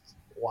against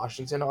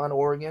Washington on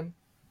Oregon,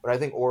 but I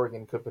think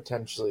Oregon could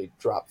potentially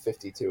drop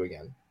 52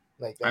 again.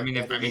 Like that,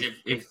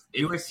 if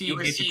USC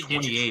gets to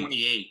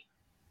 28.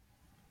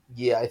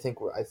 Yeah, I think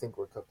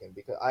we're cooking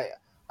because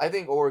I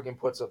think Oregon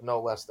puts up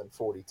no less than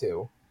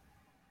 42.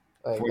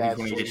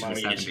 40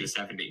 to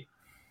 70.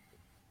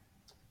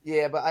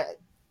 Yeah, but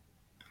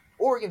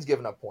Oregon's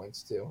giving up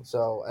points too.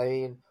 So I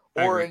mean,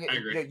 Oregon,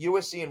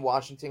 USC and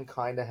Washington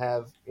kind of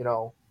have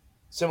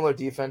similar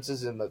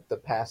defenses in the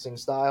passing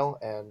style.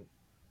 And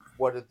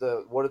what did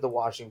the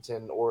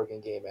Washington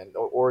Oregon game end?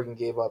 Oregon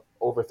gave up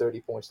over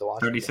 30 points to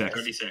Washington.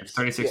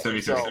 36,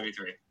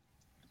 33.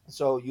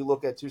 So you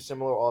look at two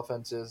similar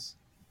offenses.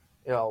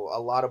 A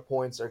lot of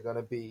points are going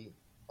to be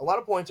on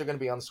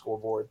the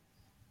scoreboard,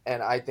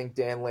 and I think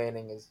Dan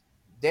Lanning's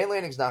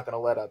not going to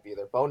let up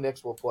either. Bo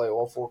Nix will play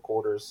all 4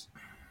 quarters.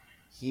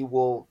 He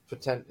will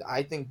pretend.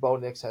 I think Bo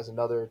Nix has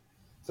another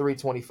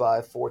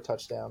 325, 4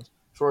 touchdowns.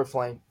 Troy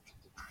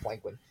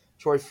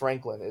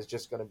Franklin is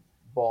just going to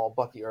ball.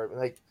 Bucky Irvin.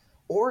 Like,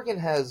 Oregon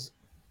has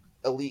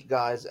elite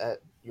guys at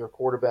your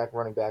quarterback,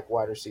 running back,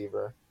 wide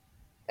receiver,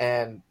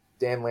 and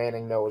Dan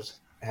Lanning knows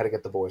how to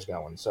get the boys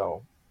going.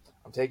 So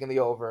I'm taking the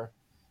over.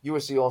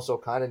 USC also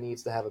kind of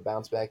needs to have a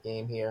bounce back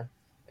game here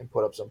and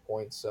put up some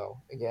points. So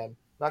again,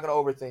 not going to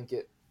overthink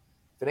it.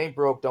 If it ain't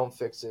broke, don't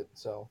fix it.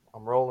 So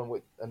I'm rolling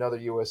with another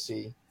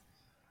USC.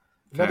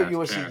 Another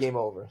USC game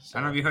over. So.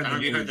 I don't know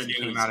if you heard the news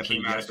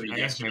came out of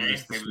yesterday.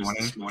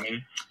 This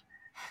morning.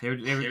 They were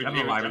on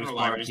the live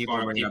response. People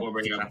were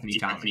bringing up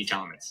Anthony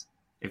Thomas.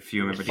 If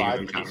you remember,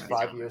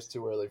 5 years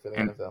too early for the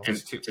NFL.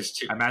 Just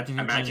two. Imagine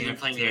him playing in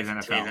today's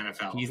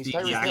NFL. He's the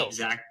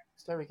exact.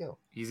 Tyreek Hill.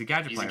 He's a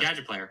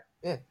gadget player.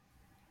 Yeah.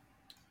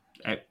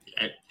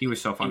 He was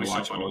so fun to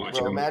watch.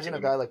 Well, imagine a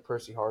guy like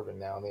Percy Harvin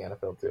now in the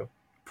NFL too.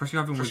 Percy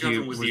Harvin was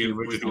the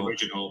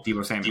original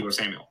Deebo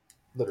Samuel.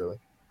 Literally.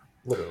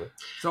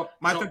 So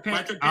my third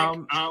pick,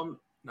 I'm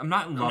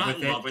not in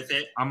love with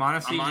it. I'm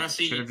honestly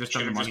should have just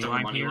done the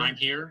money line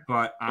here,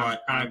 but I'm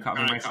kind of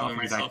covering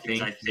myself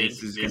because I think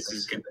this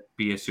is going to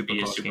be a super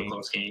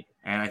close game,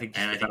 and I think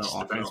this is the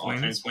better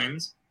offense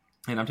wins.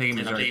 And I'm taking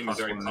Missouri plus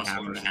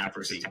 1.5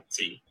 versus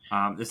Tennessee.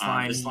 This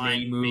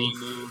line may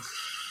move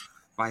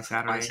by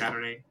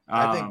Saturday.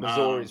 I think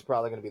Missouri is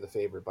probably going to be the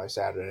favorite by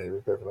Saturday, to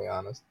be perfectly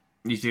honest.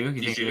 You do?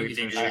 You think it's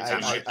going to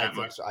shift that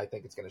much? I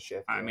think it's going to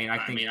shift. I mean, I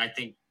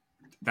think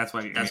that's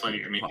why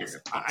you're making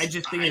it. I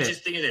just think it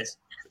is.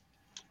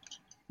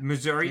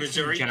 Missouri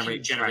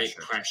can generate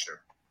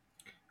pressure.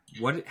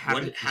 What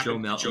happened to Joe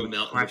Milton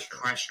with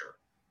pressure?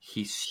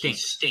 He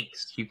stinks.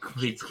 He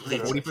completes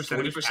 40%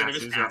 of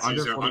his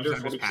passes or under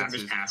 40% of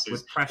his passes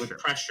with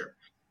pressure.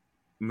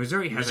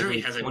 Missouri has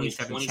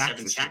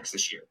 27 sacks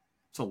this year.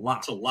 It's a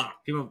lot. That's a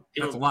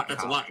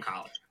lot in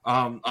college.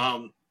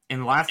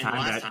 And the last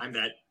time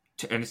that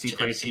Tennessee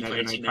played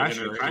significant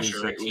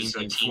pressure, it was a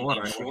team in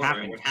Florida.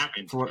 What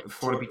happened?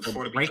 Florida beat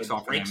the brakes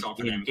off of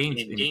them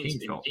in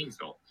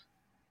Gainesville.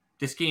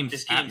 This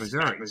game's at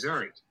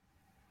Missouri.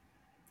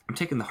 I'm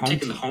taking the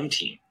home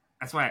team.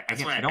 That's why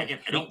I don't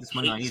hate this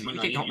money line either. You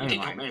take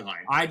money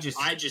line. I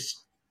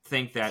just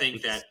think that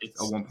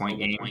it's a 1-point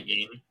game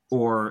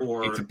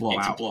or it's a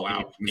blowout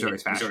in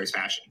Missouri's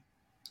fashion.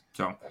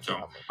 So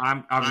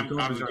I'm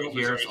going Missouri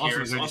here. Also,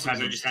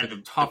 Missouri just had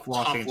a tough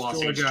loss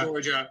against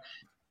Georgia.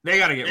 They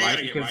got to get right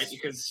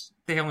because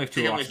they only have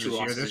two losses this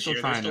year. They're still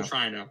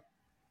trying to,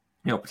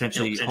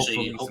 potentially,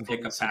 hopefully some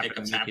hiccups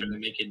happen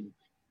and they can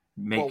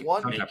make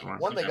one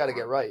they got to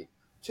get right.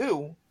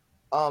 Two,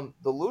 the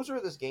loser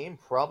of this game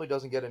probably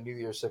doesn't get a New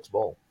Year's Six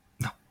bowl.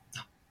 No.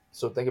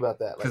 So think about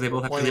that. Because they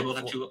both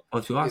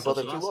have two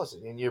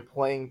losses. And you're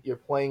playing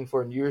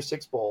for a New Year's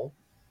Six bowl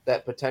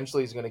that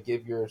potentially is going to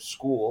give your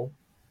school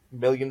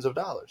millions of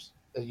dollars.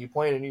 If you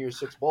play in a New Year's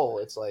Six bowl,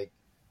 it's like,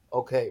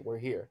 okay, we're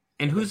here.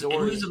 And who's a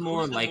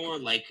more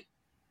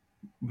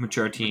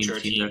mature team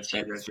that's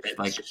older?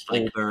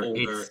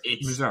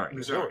 It's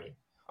Missouri.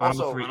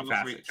 Also,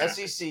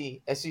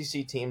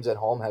 SEC teams at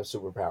home have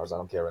superpowers. I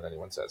don't care what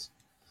anyone says.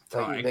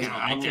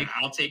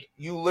 I'll take.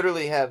 You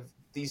literally have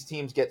these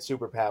teams get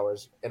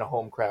superpowers in a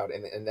home crowd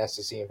in an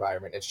SEC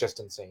environment. It's just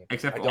insane.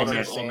 Except for Ole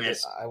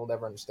Miss. I will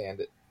never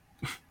understand it.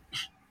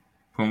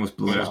 Almost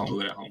blew it at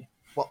home.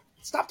 Well,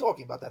 stop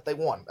talking about that. They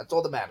won. That's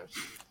all that matters.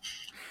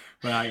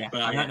 But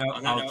on that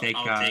note, I'll take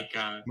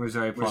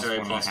Missouri plus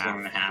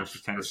 1.5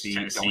 versus Tennessee.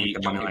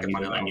 Don't need the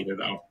money line either,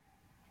 though.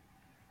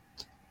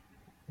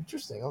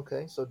 Interesting.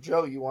 Okay, so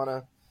Joe, you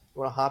wanna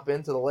hop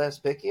into the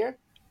last pick here?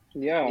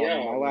 Yeah,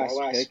 my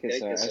last pick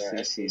is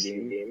an SEC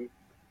game.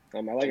 I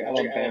like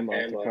Alabama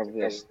to cover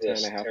this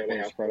 10.5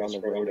 point spread on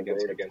the road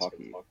against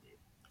Kentucky.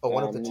 Oh,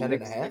 one of the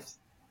 10.5?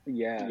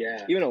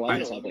 Yeah. Even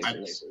 11 some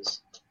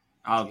places.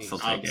 I'll still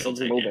take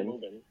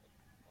it.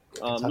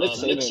 Nick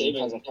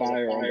Saban has a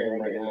fire on him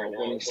right now,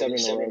 winning 7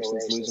 in a row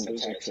since losing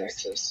to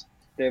Texas.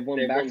 They've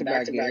won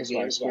back-to-back games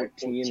by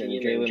 14, and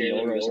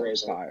Jalen Milroe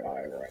is on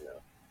fire right now.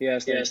 He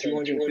has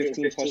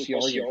 215-plus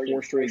yards in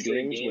 4 straight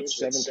games with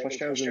 7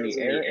 touchdowns in the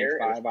air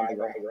and 5 on the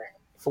ground.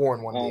 4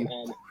 in one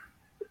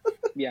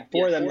game.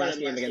 4 of them last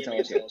game against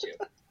LSU.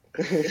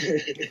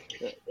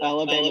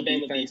 Alabama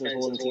defense is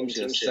holding teams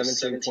to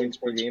 17 points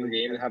per game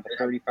and have a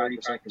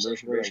 35%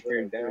 conversion rate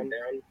on third down.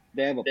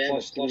 They have a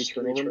 +3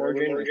 turnover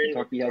margin, and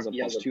Kentucky has a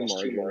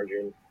 +2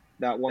 margin.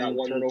 That one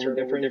turnover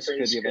difference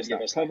could give us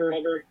that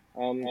cover.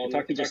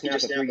 Kentucky just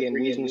snapped a 3-game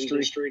losing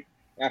streak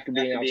after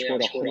being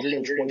outscored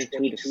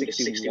 122 to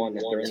 61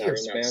 during that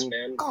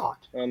span.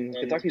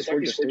 Kentucky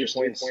scored just 3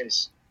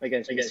 points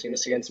against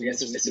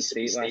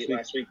Mississippi State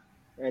last week.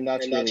 And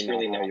that's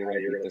really not how you're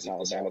going to beat this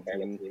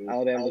Alabama team.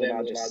 Alabama's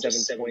about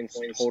just 7 points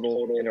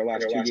total in their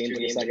last 2 games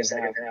in the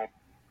second half.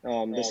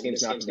 This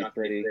game's not going to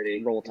be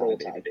pretty. Roll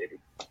Tide, baby.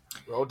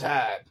 Roll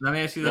Tide. Let me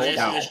ask you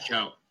this,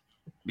 Joe.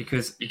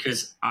 Because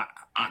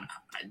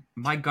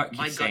my gut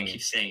keeps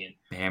saying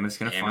Bama's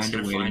going to find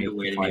a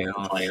way to make the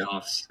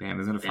playoffs.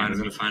 Bama's going to find a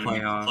way to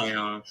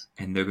playoffs,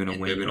 and they're going to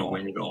win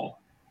it all.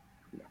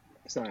 No,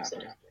 it's not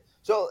happening.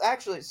 So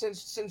actually,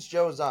 since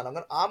Joe's on,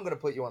 I'm gonna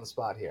put you on the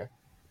spot here.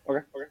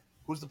 Okay.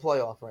 Who's the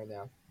playoff right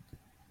now?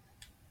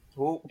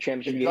 Who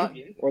championship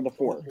game or the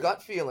 4?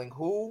 Gut feeling.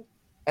 Who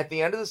at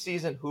the end of the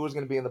season? Who is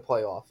going to be in the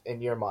playoff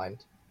in your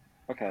mind?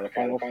 Okay, the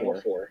final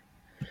four.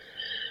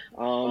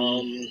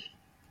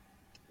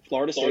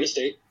 Florida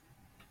State.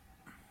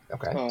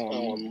 Okay.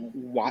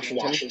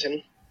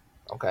 Washington.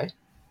 Okay.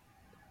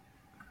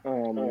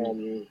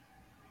 I'm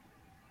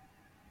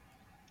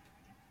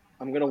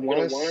gonna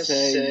want to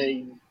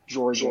say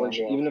Georgia,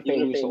 even if they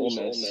lose to Ole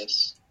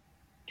Miss.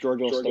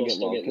 Georgia will still get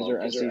low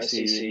because they're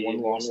SEC,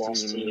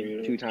 one-loss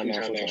team, 2-time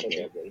national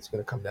champion. It's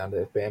going to come down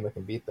to if Bama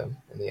can beat them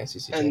in the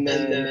SEC. And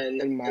then,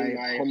 in my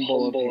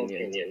humble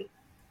opinion,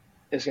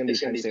 it's going to be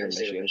Penn State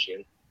or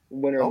Michigan.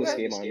 Winner of this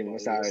game on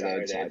Saturday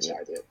decides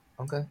it.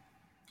 Okay.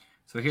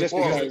 So here's just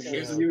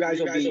because you guys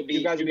will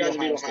beat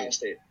Ohio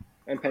State,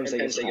 and Penn State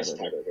gets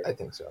tiebreaker. I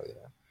think so. Yeah.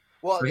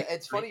 Well,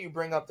 it's funny you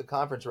bring up the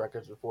conference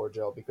records before,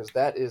 Joe, because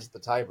that is the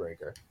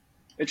tiebreaker.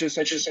 It's just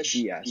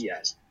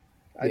BS.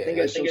 I think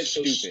it's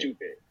so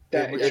stupid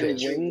that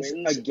it wins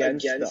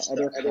against the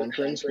other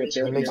conference with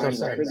their combined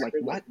record.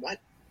 Like what?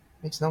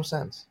 Makes no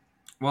sense.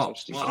 Well,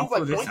 by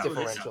point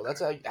differential.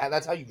 That's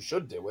how you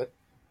should do it.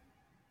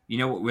 You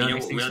know what really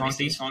makes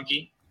things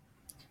funky?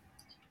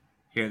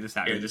 Hear this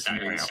out.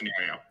 Scenario.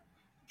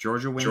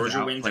 Georgia wins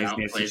out,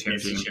 plays the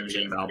championship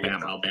with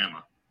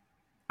Alabama.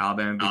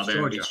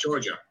 Alabama beats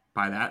Georgia.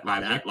 By that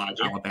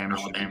logic, Alabama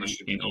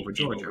should be over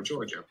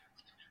Georgia.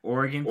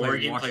 Oregon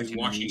plays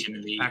Washington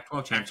in the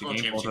Pac-12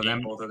 championship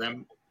game. Both of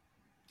them,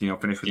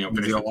 finish with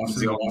 0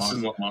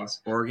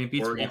 losses. Oregon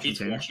beats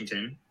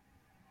Washington.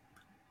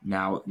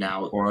 Now,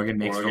 Oregon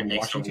makes the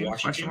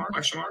Washington?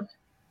 Question mark?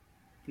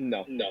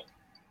 No.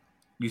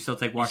 You still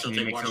take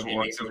Washington makes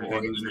over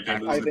Oregon?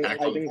 I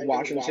think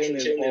Washington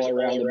is all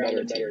around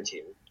a better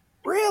team.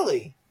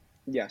 Really?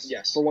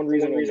 Yes. For one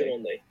reason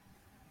only.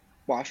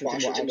 Washington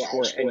will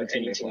outscore any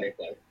team they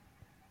play.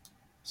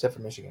 Except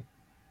for Michigan.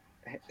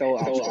 They'll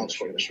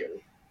outscore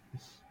Michigan.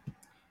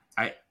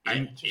 I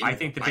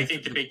think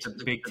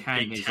the Big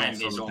Ten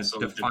is also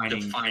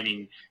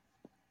defining.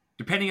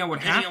 Depending on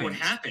what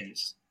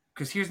happens.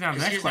 Because here's now the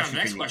next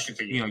question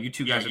for you. You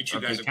two guys are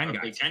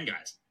Big Ten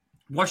guys.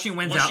 Washington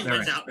wins out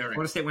there.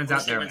 Florida State wins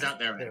out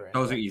there.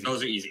 Those are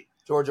easy.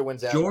 Georgia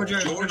wins out.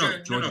 Georgia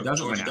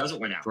doesn't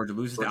win out. Georgia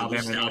loses to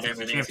Alabama in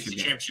the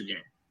championship game.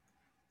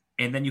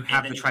 And then you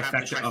have the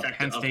trifecta of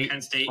Penn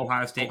State,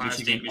 Ohio State,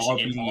 Michigan all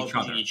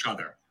beating each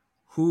other.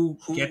 Who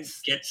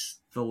gets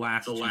the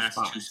last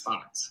two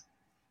spots?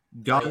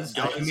 Does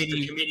the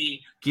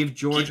committee give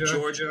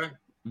Georgia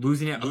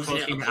losing it a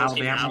close game to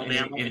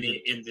Alabama in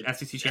the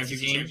SEC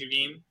championship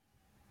game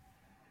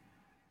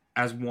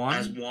as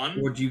one?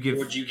 Or do you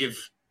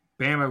give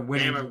Bama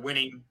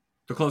winning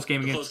the close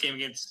game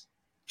against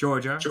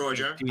Georgia?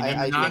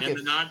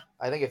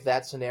 I think if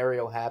that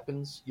scenario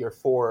happens, your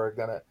 4 are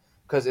gonna,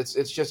 because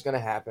it's just gonna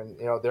happen.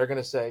 They're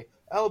gonna say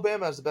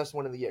Alabama is the best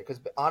one of the year.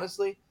 Because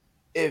honestly,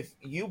 if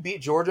you beat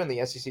Georgia in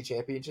the SEC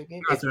championship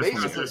game,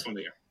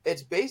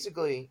 it's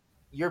basically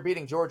you're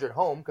beating Georgia at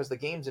home because the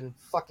game's in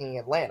fucking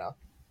Atlanta.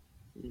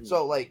 Mm-hmm.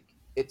 So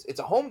it's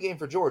a home game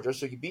for Georgia.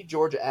 So you beat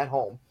Georgia at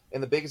home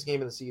in the biggest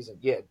game of the season.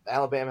 Yeah,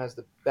 Alabama has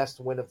the best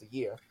win of the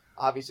year.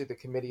 Obviously, the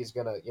committee is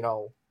gonna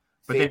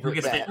But then who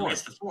gets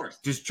the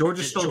fourth? Does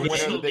Georgia still the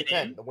winner of the Big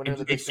Ten? The winner of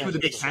the Big Ten. The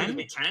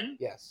Big Ten?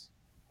 Yes,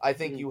 I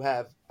think you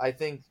have. I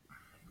think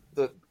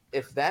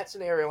if that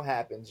scenario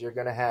happens, you're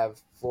going to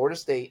have Florida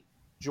State,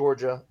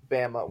 Georgia,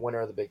 Bama, winner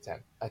of the Big Ten.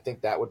 I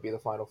think that would be the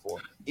Final 4,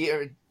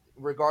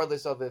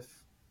 regardless of if.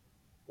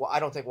 Well, I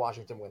don't think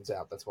Washington wins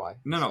out. That's why.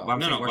 No.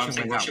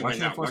 Washington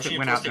wins out. Washington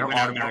wins out. They're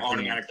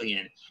automatically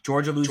in.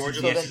 Georgia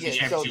loses the SEC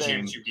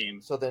championship game.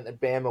 So then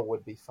Bama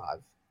would be 5.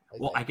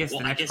 I guess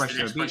the next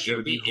question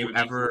would be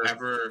whoever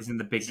is in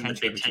the Big Ten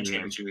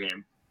championship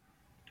game.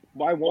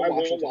 Why won't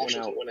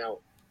Washington win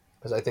out?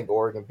 Because I think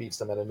Oregon beats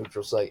them at a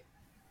neutral site.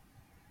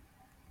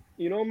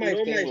 My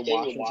thing with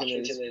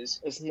Washington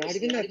is it's not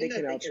even that they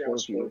can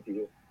outscore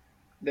you.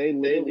 They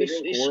literally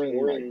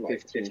score in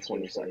 15,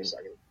 20 seconds.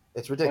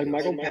 It's ridiculous.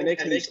 Michael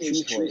Penix makes 2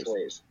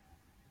 throws.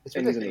 It's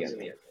ridiculous.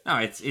 No,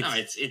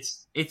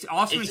 it's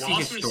awesome to see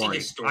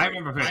his story. I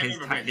remember his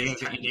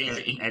days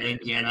at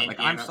Indiana.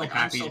 I'm so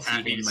happy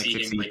to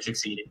see him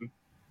succeeding.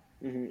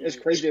 Mm-hmm. It's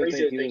crazy to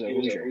think he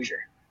was a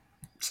Hoosier.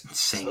 It's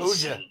insane.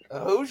 A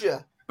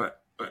Hoosier.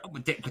 But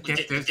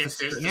there's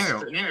the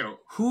scenario.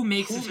 Who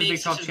makes it to the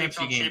Big 12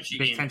 championship game,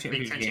 Big 10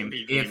 championship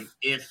game,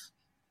 if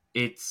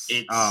it's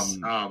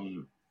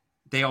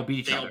they all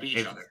beat each other?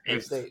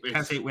 If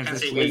Penn State wins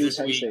this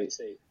week,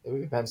 it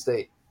would be Penn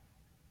State.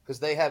 because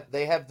they have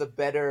the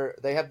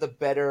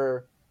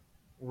better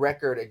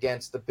record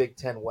against the Big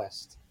Ten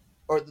West,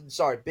 or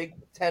sorry, Big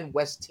Ten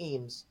West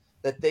teams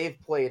that they've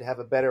played have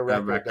a better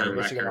record than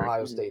Michigan and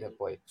Ohio State have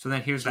played. So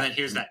then here's that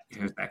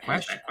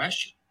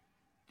question.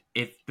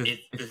 If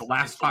the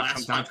last spot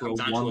comes down to a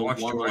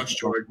one-loss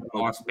Georgia,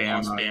 lost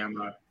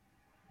Bama,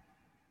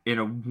 in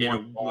a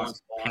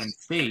one-loss Penn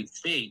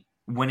State,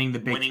 winning the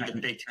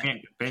Big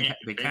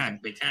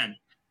Ten,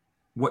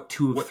 what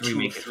two of three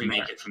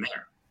make it from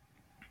there?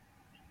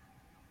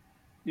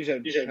 You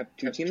said have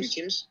two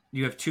teams?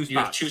 You have two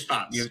spots.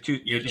 You have two.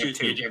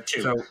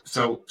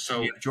 So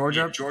you have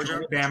Georgia,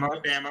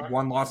 Bama,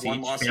 one loss each.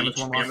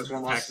 Bama's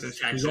one loss to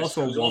Texas, who's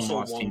also a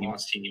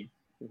one-loss team.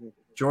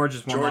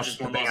 Georgia's one loss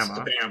to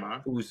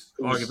Bama, who's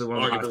arguably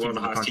one of the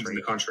hottest teams in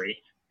the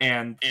country.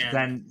 And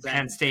then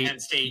Penn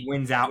State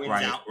wins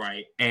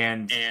outright.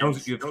 And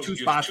you have two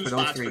spots for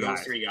those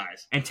three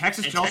guys. And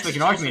Texas can also make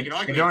an argument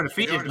if they're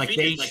undefeated, like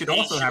they should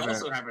also have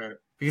a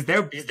because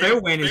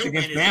their win is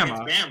against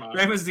Bama.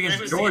 Bama's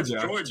against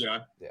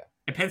Georgia. Yeah.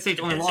 And Penn State's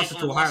only lost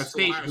to Ohio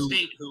State, who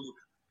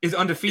is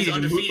undefeated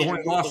and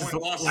only lost to the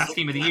last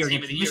team of the year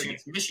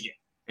against Michigan.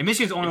 And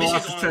Michigan's only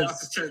lost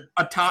to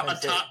a top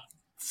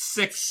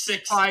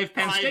 6-5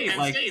 Penn State.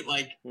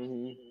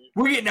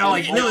 We're getting now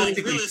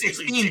realistically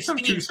 16 from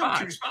two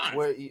spots.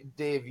 Where,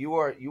 Dave,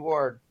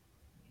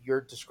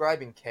 you're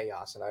describing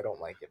chaos, and I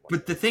don't like it.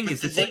 But the thing is,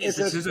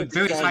 there's a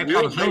very high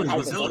probability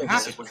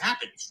what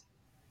happens.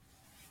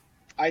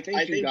 I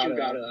think you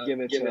gotta give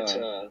it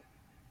to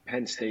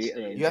Penn State.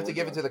 And you have to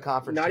give it to the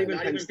conference. Not even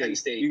Penn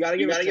State. You gotta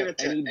give it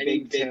to any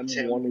Big Ten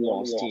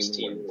one-loss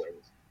team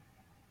wins.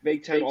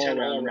 Big Ten all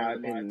around, in my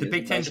opinion. The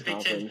Big Ten.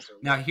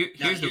 Now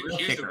here's the real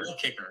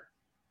kicker.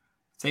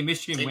 Say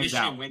Michigan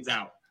wins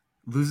out.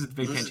 Loses the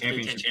Big Ten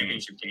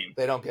championship game.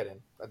 They don't get in.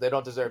 They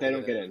don't deserve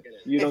to get in.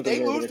 If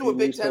they lose to a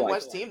Big Ten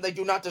West team, they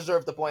do not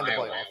deserve to play in the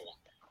playoff.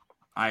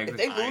 If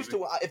they lose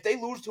to Iowa,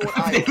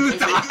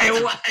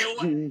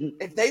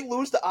 if they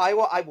lose to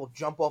Iowa, I will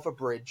jump off a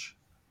bridge.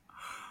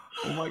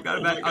 Oh my God!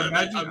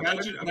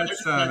 Imagine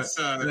that's France.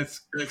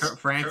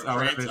 His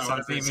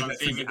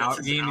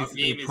out game is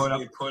they put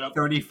up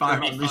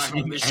 35 on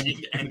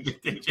Michigan and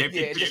the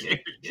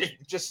championship.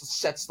 It just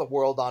sets the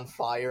world on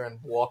fire and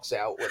walks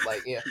out with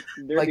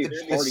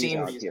the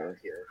scene here.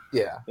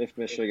 Yeah, if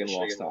Michigan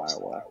lost to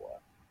Iowa.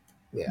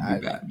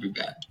 Yeah, be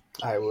bad.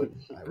 I would.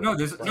 No,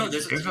 there's a lot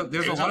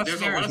of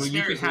scenarios where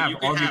you could have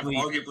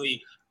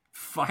arguably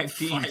five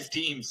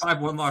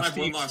one-loss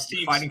teams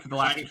fighting for the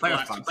last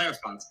playoff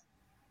spots.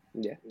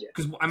 Yeah.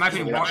 Because in my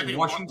opinion,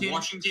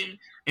 Washington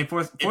and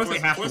fourth they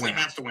have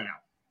to win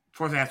out.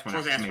 Fourth they have to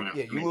win out.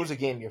 Yeah, you lose a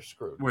game, you're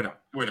screwed. We're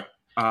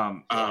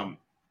done.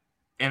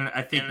 And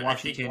I think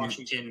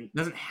Washington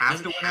doesn't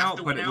have to win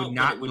out, but it would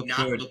not look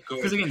good.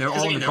 Because again, they're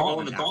all in the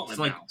gauntlet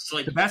now.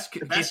 So the best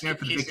case scenario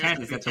for the Big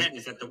Ten is that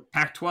the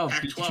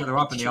Pac-12 beats each other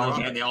up and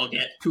they all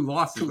get two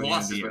losses by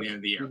the end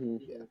of the year.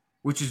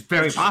 Which is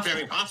very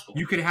possible.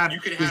 You could have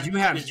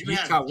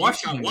Utah,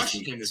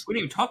 Washington this week. We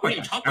didn't even talk about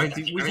that.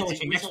 We're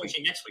talking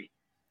next week.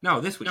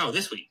 No, this week.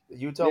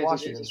 Utah,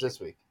 Washington's this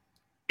week.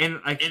 And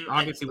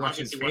obviously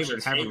Washington's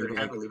favored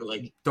heavily.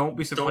 But don't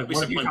be surprised.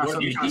 What if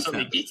Utah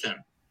suddenly beats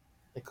them?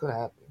 It could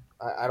happen.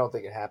 I don't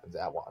think it happens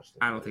at Washington.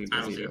 I don't think it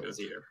does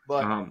either.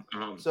 But now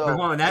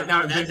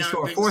brings us to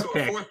our fourth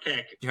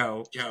pick,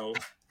 Joe.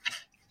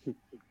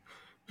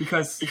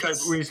 Because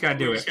we just gotta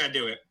do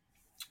it.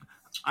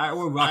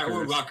 Iowa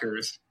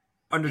Rutgers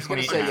under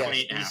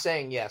 28. He's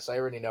saying yes. I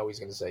already know he's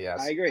going to say yes.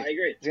 I agree.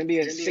 It's going to be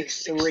a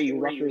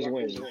 6-3 Rutgers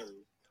win.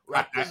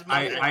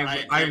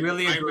 I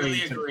really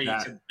agree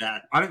to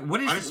that.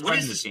 What is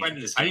the spread in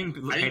this game? I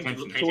didn't pay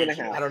attention.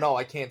 2.5. I don't know.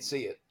 I can't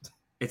see it.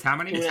 It's how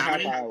many?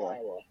 2.5 Iowa.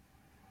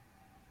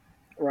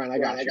 Ryan, I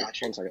got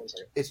you. 1 second.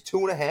 It's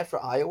 2.5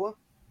 for Iowa?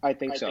 I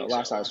think so.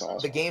 Last I saw.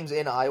 The game's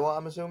in Iowa,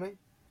 I'm assuming?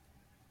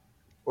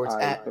 Or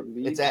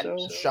it's at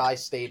Shai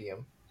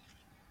Stadium.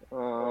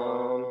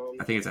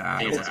 I think it's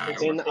Iowa.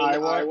 In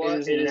Iowa.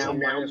 It is now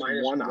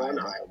 -1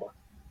 Iowa.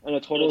 And the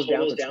total is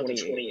down to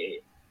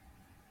 28.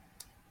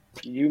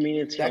 You mean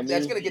it's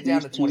that's going to get down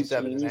to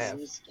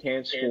 27.5.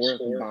 Can't score a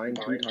combined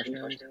 2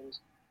 touchdowns?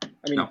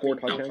 Four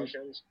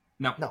touchdowns?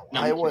 No,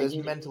 Iowa is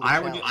mentally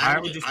challenged.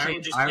 Iowa just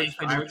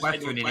played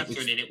Northwestern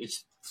and it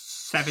was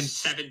 7.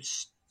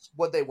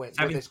 What they win?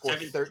 They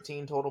scored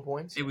 13 total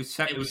points? It was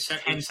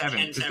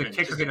 10-7 because the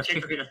kicker hit a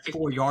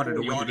 54-yarder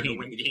to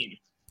win the game.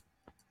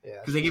 Yeah.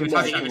 Because they gave a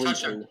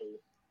touchdown.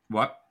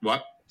 What?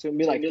 So it'd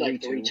be like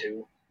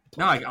 3-2.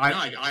 No, the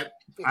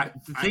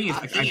thing is,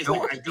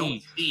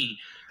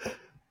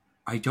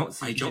 I don't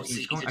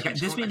see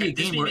this may be a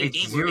game where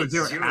it's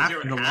 0-0 at half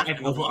and the line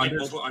over under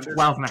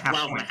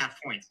 12.5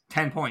 points.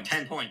 10 points.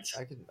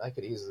 I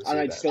could easily see and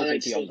I'd that. still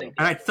take the under. And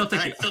I'd still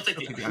take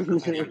the under.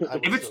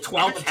 If it's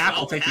 12.5,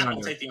 I'll take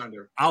the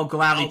under. I'll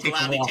gladly take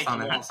the loss on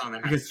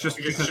that because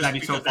that'd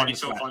be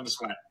so fun to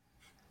sweat.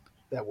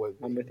 That would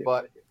be. I'm with you.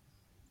 But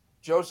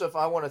Joseph,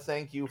 I want to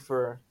thank you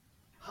for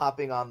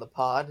hopping on the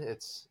pod.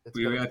 It's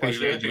We been really a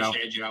pleasure.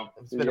 appreciate it, Joe.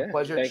 It's been a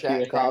pleasure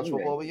chatting college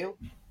football with you.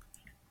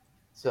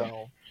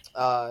 So,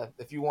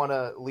 if you want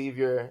to leave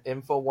your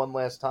info one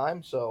last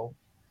time, so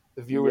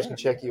the viewers can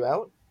check you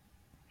out.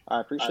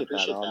 I appreciate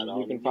that.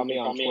 You can find me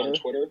on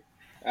Twitter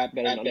at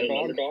Bet an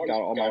Underdog.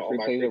 Got all my free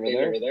plays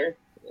over there.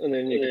 And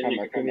then you can find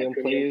my premium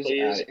plays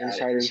at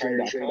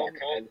insidersgym.com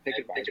and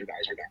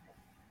pickadvisor.com.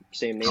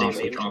 Same name.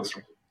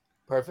 Awesome.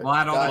 Perfect. Well,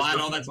 add all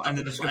Guys, that in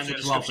the description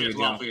as well for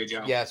you,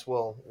 Joe. yes,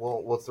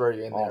 we'll throw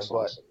you in there. Awesome.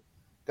 But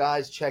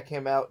guys, check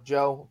him out.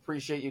 Joe,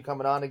 appreciate you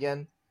coming on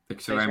again.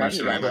 Thanks very much,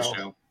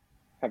 Joe.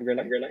 Have a great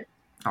night.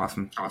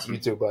 Awesome. You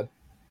too, bud.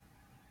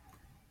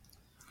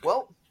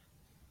 Well,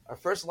 our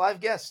first live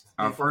guest.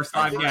 I hope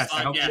some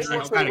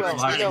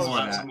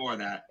more of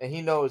that. And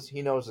he knows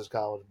his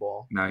college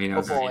ball. No, he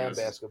knows football and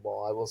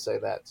basketball. I will say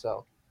that.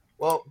 So,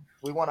 well,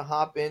 we want to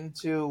hop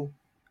into.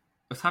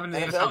 Let's hop into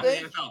the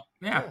NFL.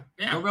 Yeah.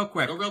 Go real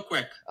quick.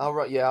 I'll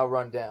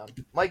run down.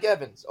 Mike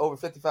Evans over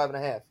 55.5.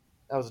 That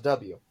was a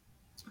W.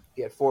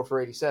 He had 4 for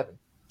 87.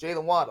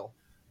 Jalen Waddle,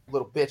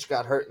 little bitch,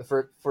 got hurt in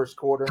the first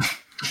quarter.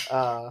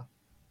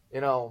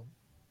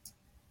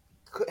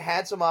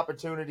 Had some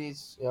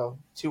opportunities.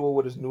 Tua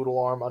with his noodle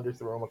arm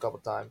underthrew him a couple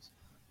times,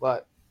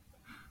 but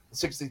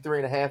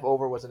 63.5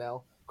 over was an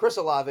L. Chris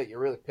Olave, you're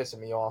really pissing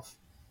me off.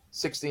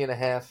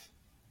 60.5,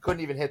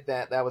 couldn't even hit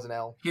that. That was an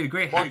L. He had a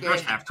great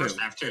first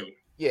half too.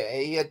 Yeah,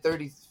 he had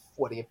 30.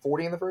 What, he had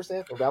 40 in the first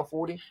half? About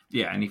 40?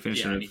 Yeah, and he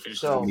finished at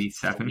 7.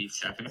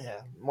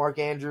 Yeah. Mark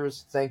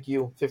Andrews, thank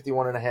you.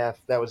 51.5.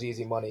 That was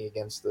easy money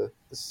against the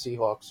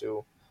Seahawks,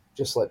 who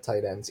just let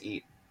tight ends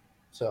eat.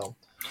 So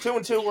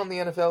 2-2 on the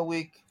NFL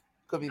week.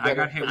 Could be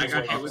better. I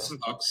got hit with some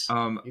bucks.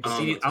 I'll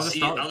just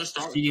start.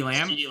 CeeDee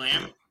Lamb.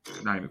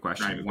 Not even a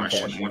question. 1 for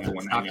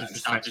 1. Stop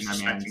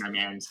disrespecting my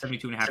man.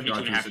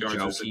 72.5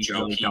 yards was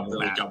Joe. He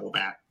double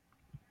that.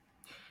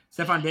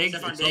 Stephon Diggs,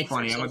 it's so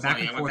funny. I went back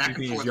and forth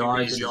between his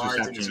yards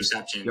and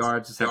receptions.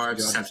 Yards,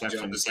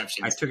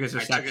 reception. I took his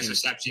reception.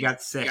 He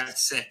got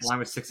 6. Line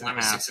was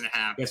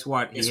 6.5. Guess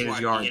what? He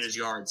hit his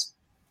yards.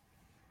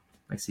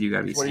 I see you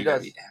got to be. What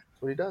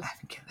he does.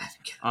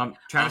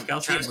 Travis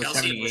Kelce was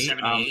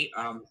 78.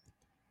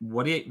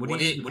 What did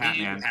you do,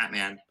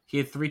 Pat? He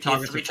had 3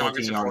 targets for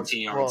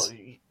 14 yards.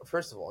 Well,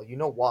 first of all, you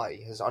know why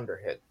his under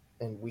hit,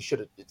 and we should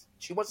have.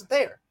 She wasn't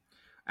there.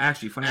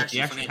 Actually, funny enough,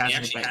 he actually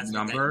hasn't hit that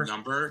number.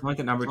 He went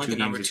the number 2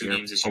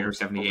 games this year, over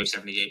 78. Is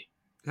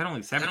that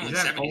only 70? Is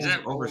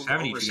that over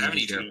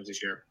 72 games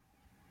this year?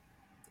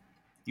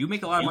 You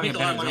make a lot of money on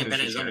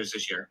Bennett's unders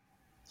this year.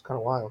 It's kind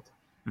of wild.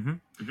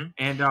 Mm-hmm.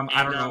 And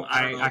I don't know.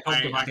 I hope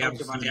Devontae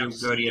Adams will do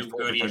good.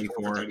 He had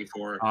 4 for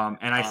 34.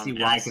 And I see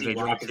why, because they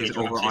dropped his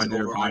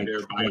over-under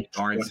by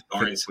yards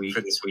for this week,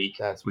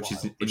 which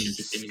is an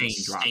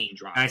insane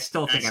drop. And I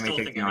still think I may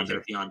take the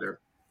under.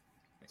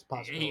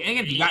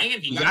 Again,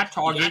 he got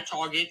target,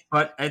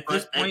 but at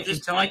this point,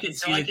 until I can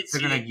see that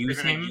they're going to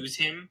use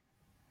him,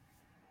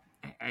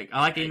 I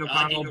like Aiden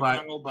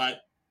O'Connell,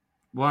 but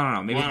well, I don't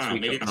know. Maybe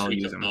this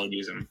week they'll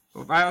use him.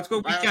 All right, let's go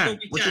week 10.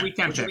 What's your week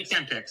 10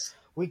 picks?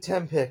 Week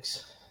 10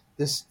 picks.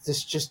 This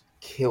just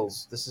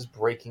kills. This is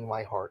breaking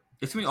my heart.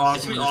 It's going to be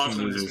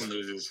awesome when this one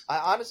loses.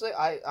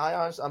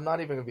 I'm not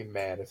even going to be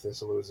mad if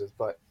this loses,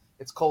 but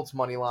it's Colts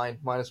money line,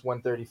 minus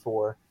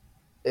 134.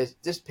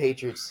 This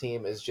Patriots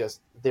team is just,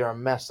 they're a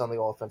mess on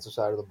the offensive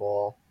side of the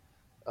ball.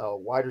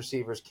 Wide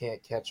receivers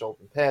can't catch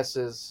open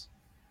passes.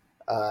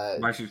 Wide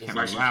receivers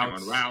can't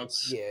run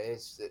routes. Yeah,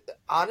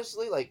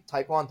 honestly, like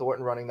Tyquan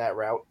Thornton running that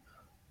route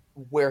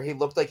where he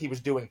looked like he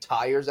was doing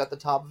tires at the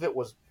top of it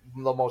was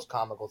the most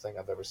comical thing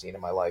I've ever seen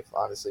in my life,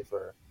 honestly,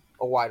 for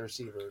a wide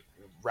receiver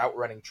route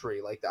running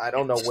tree. Like, I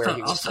don't know where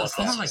he was. It's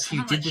not like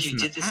he did this in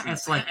the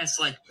past.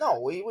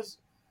 No, he was.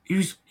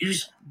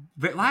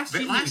 Last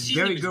season he was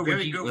very good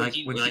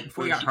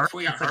before he got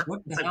hurt.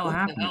 What the hell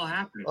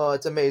happened? Oh,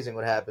 it's amazing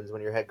what happens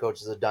when your head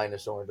coach is a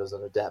dinosaur and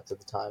doesn't adapt to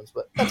the times.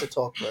 But that's a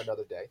talk for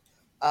another day.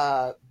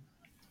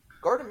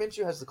 Gardner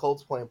Minshew has the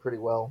Colts playing pretty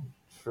well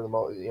for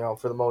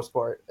the most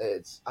part.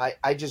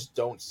 I just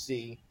don't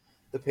see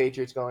the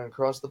Patriots going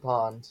across the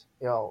pond.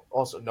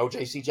 Also no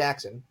J.C.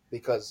 Jackson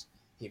because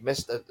he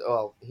missed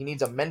he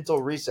needs a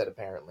mental reset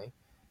apparently.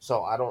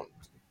 So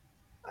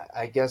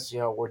I guess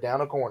we're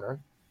down a corner.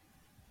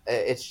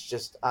 It's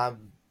just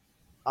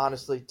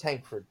honestly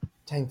tank for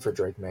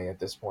Drake May at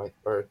this point,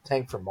 or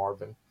tank for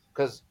Marvin,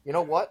 because you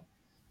know what?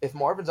 If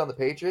Marvin's on the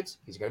Patriots,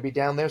 he's going to be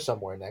down there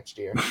somewhere next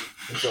year.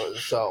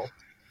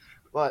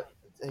 But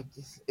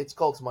it's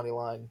Colts money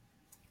line,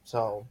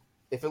 so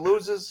if it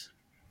loses,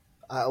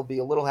 I'll be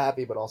a little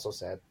happy, but also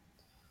sad.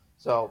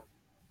 So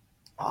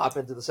I'll hop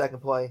into the second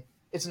play.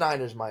 It's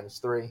Niners minus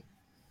 3.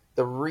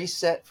 The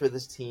reset for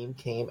this team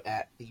came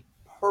at the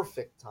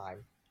perfect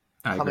time.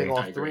 Coming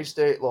off 3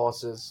 straight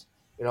losses,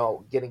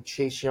 getting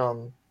Chase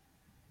Young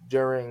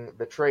during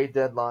the trade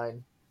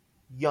deadline.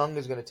 Young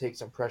is going to take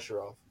some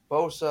pressure off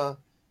Bosa.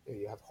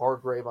 You have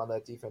Hargrave on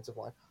that defensive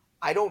line.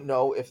 I don't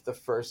know if the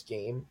first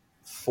game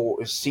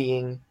for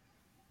seeing,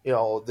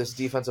 this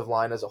defensive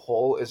line as a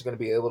whole is going to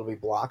be able to be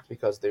blocked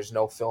because there's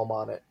no film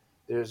on it.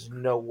 There's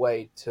no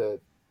way to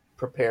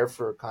prepare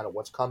for kind of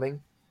what's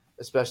coming,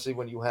 especially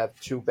when you have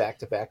 2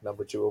 back-to-back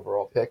number 2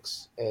 overall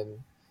picks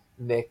in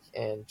Nick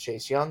and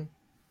Chase Young.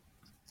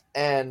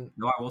 And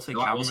No, I will say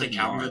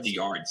Calvin the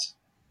yards.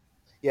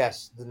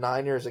 Yes, the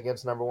Niners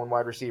against number one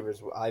wide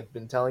receivers. I've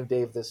been telling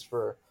Dave this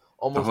for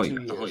almost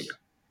 2 years.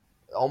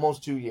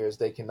 Almost 2 years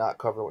they cannot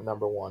cover with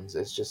number ones.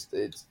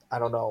 It's I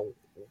don't know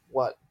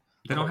what.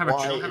 They don't have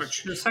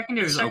the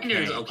secondary is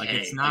okay. Like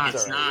it's not.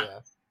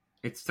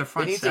 It's the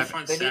front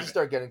seven. They need to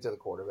start getting to the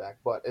quarterback,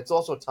 but it's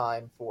also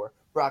time for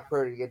Brock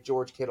Purdy to get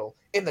George Kittle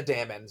in the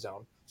damn end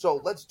zone. So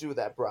let's do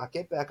that, Brock.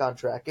 Get back on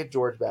track. Get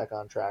George back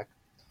on track.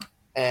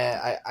 And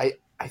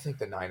I think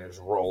the Niners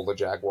roll the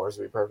Jaguars,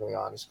 to be perfectly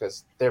honest,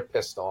 because they're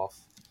pissed off,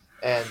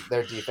 and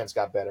their defense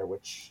got better,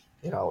 which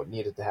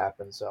needed to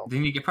happen. So they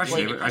need to get pressure.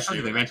 I told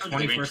you they ranked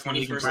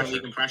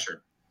 21st in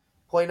pressure.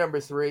 Play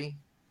number 3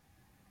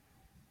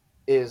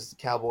 is the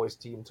Cowboys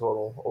team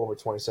total over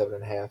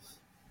 27.5.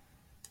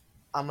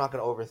 I'm not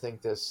going to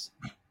overthink this.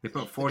 They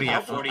put 40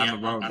 on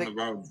the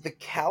road. The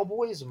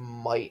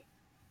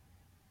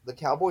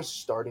Cowboys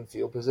starting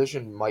field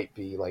position might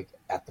be like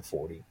at the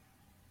 40.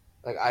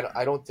 Like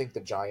I don't think the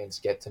Giants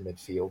get to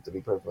midfield, to be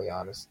perfectly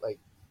honest. Like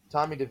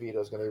Tommy DeVito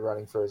is going to be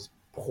running for his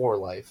poor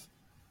life.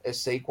 As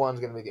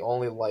Saquon's going to be the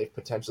only life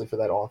potentially for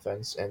that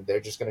offense, and they're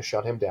just going to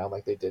shut him down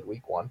like they did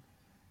week 1.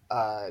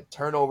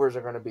 Turnovers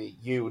are going to be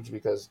huge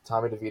because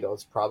Tommy DeVito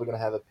is probably going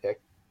to have a pick,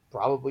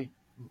 probably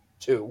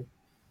 2.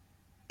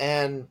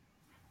 And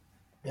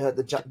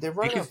they're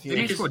running a few.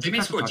 They score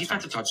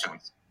defensive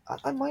touchdowns.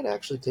 I might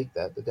actually take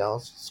that. The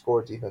Dallas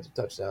score defensive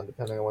touchdown,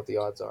 depending on what the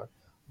odds are.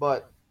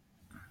 But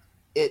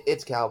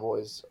it's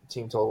Cowboys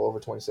team total over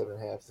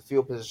 27.5. The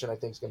field position I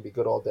think is going to be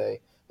good all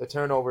day. The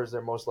turnovers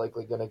they're most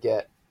likely going to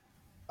get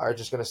are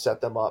just going to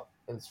set them up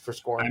for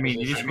scoring. I mean,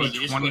 you just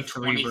scored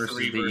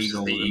 23 versus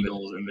the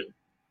Eagles, and the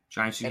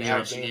Giants should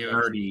have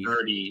 30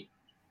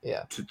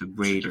 to the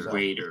Raiders.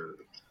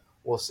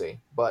 We'll see.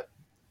 But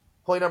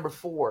play number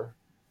 4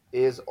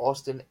 is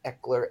Austin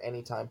Eckler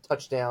anytime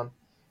touchdown.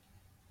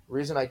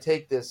 Reason I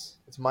take this,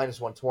 it's minus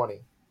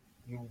 120.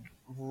 You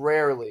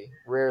rarely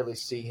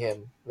see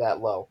him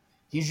that low.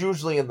 He's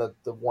usually in the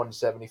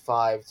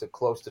 175 to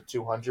close to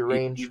 200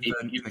 range. He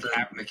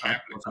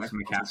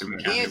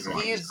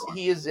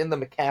is in the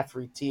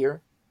McCaffrey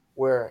tier,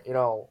 where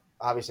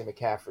obviously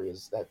McCaffrey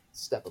is that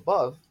step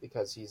above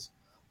because he's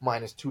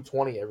minus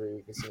 220 every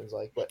week, it seems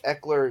like. But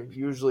Eckler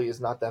usually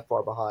is not that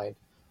far behind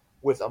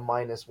with a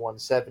minus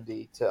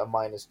 170 to a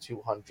minus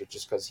 200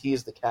 just because he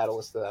is the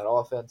catalyst of that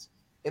offense.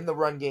 In the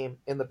run game,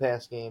 in the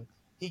pass game,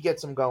 he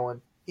gets them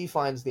going. He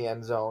finds the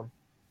end zone.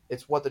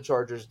 It's what the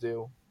Chargers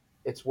do.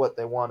 It's what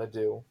they want to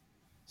do.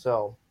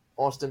 So,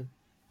 Austin,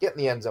 get in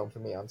the end zone for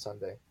me on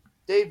Sunday.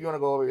 Dave, you want to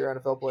go over your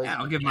NFL plays? Yeah,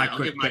 I'll give my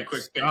quick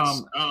picks.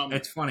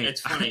 It's funny.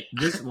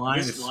 This line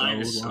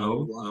is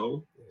so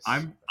low.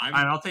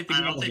 I'll take the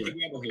gamble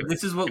here.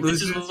 This is what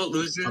loses.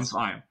 I'm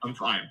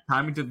fine.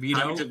 Tommy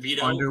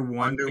DeVito under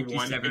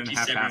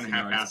 157.5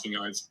 passing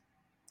yards.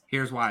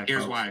 Here's why,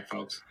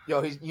 folks.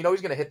 Yo, he's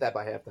going to hit that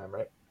by halftime,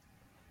 right?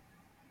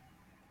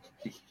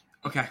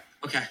 Okay.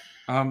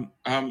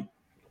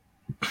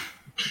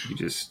 You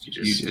just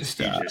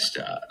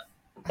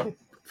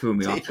threw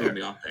me off there.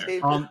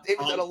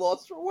 David's at a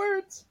loss for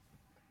words.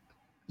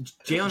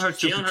 Jalen Hurts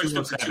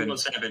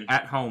 207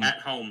 at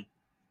home.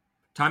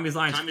 Tommy's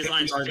line is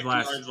 50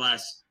 yards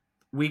less.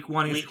 Week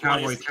 1 against the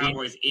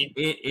Cowboys in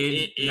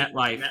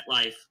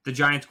MetLife. The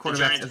Giants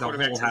quarterbacks as a whole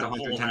had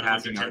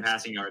 110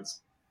 passing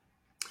yards.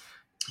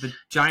 The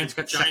Giants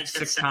got sacked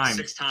six times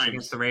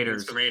against the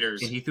Raiders,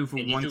 and he threw for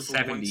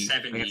 170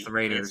 against the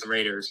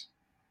Raiders.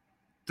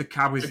 The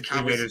Cowboys and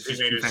Raiders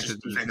defense is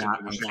not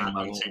on the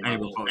same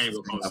level.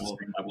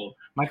 Level.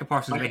 Micah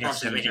Parsons may have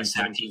 17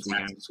 sacks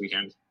this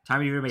weekend.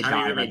 Tommy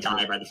DeVito may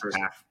die by the first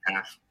half.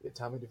 Yeah,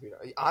 Tommy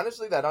DeVito.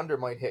 Honestly, that under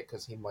might hit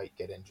because he might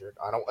get injured.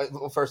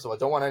 First of all, I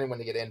don't want anyone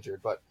to get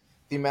injured, but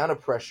the amount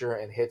of pressure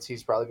and hits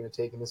he's probably going to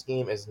take in this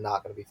game is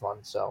not going to be fun.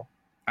 So,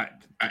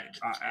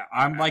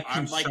 I'm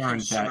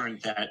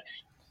concerned that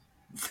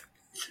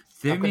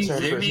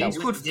they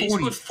scored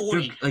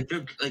 40.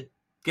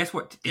 Guess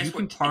what? You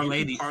can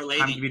parlay the Tommy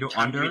DeVito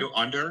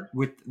under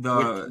with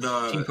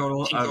the team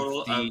total of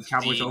the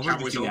Cowboys over.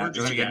 They're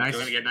going to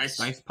get nice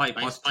play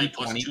plus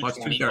 220 plus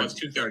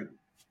 230.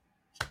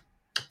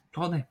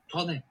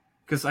 All day.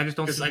 Because I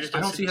don't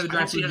see how the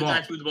Giants lose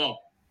the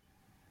ball.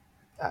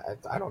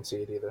 I don't see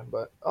it either.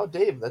 But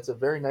Dave, that's a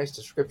very nice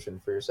description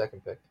for your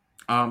second pick.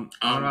 I'm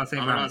about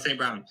St.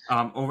 Brown.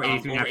 Over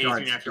 83.5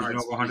 yards. He's been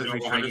over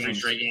 103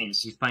 straight games.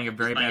 He's playing a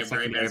very bad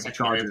secondary of the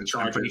Chargers.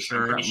 I'm pretty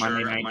sure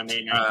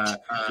Monday night.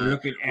 We're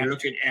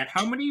looking at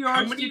how many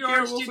yards did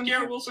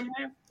Garrett Wilson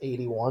have?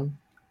 81.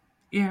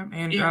 Yeah,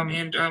 and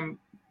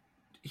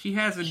he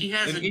has an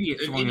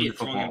idiot throwing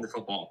him the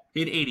football.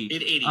 He had 80.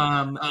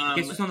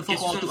 Gets us on the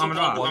football to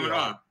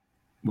Amon-Ra.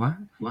 What?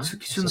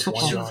 He's on the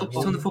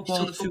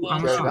football to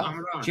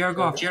Amon-Ra. Jared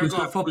Goff, who's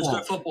got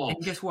football.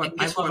 And guess what?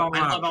 I love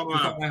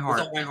Amon-Ra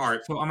with my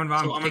heart. So Amon-Ra,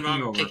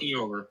 I'm taking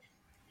you over.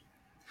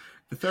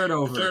 The third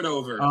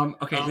over.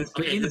 Okay, this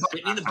in the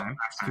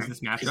box because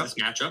this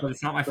matchup, but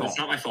it's not my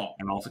fault.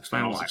 And I'll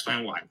explain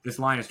why. This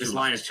line is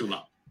too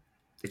low.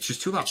 It's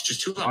just too low.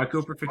 Amari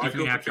Cooper,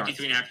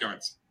 53.5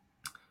 yards.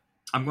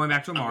 I'm going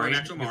back to Amari.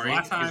 The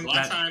last time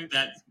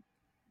that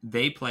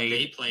they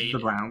played the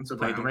Browns,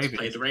 played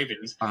the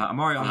Ravens.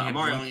 Amari only had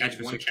one catch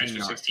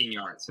for 16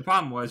 yards. The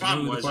problem was,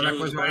 the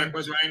quarterback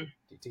was, Ryan?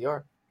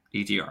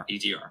 DTR.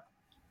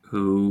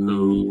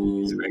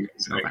 Who is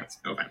no offense.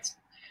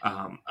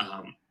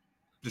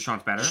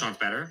 Deshaun's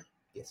better.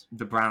 Yes.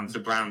 The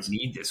Browns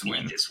need this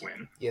win.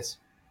 Yes.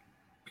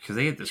 Because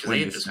they get this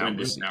win. The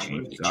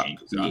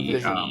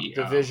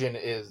division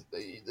is,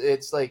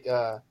 it's like,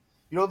 you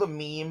know the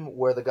meme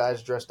where the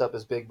guy's dressed up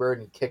as Big Bird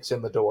and he kicks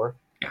in the door?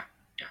 Yeah.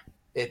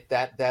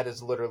 That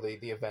is literally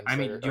the event. I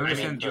mean, do you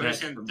understand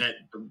that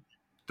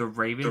the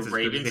Ravens,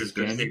 as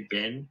good as they've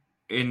been,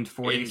 in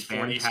 40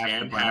 span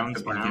have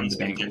the Browns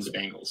and the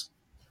Bengals.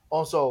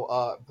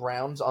 Also,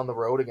 Browns on the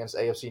road against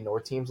AFC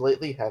North teams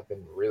lately have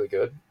been really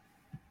good.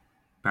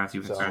 Browns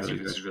defense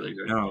is really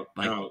good. No,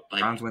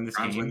 Browns win this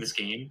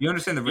game. You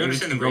understand the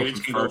Ravens can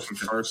go from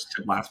first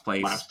to last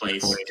place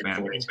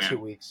in 2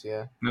 weeks,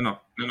 yeah. No,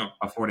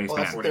 a 4 days.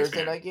 That's a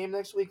Thursday night game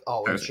next week?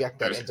 Oh, inject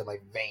that into my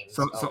veins.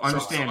 So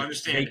understand,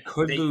 they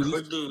could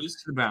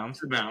lose to the Browns.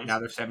 Now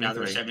they're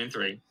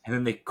 7-3. And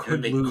then they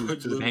could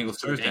lose to the Bengals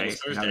Thursday.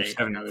 Now they're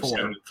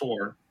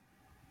 7-4.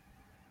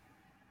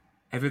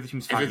 Every other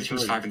team's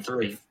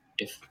 5-3.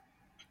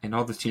 And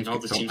all the teams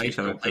don't play each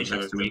other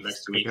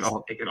next week.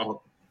 They could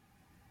all.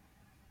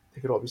 They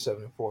could all be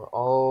 7-4.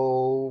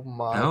 Oh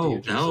my! No,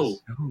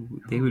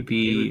 they would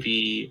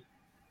be.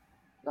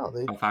 No,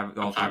 they.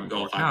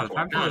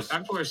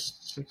 5-4.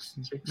 6.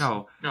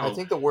 No. I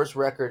think the worst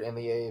record in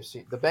the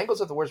AFC. The Bengals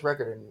have the worst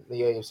record in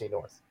the AFC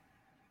North.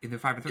 They're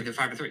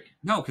 5-3.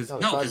 No, because they're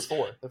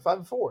 5-4. They're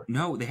 5-4.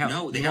 No, they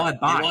all had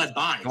buys.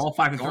 They're all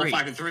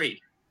 5-3.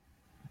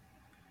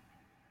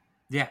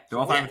 Yeah, they're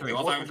all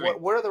 5-3.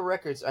 What are the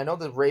records? I know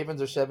the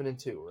Ravens are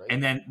 7-2, right?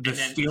 And then the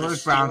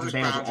Steelers, Browns, and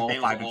Bengals are all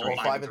 5-3.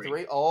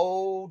 5-3.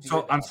 Oh,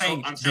 so I'm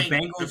saying the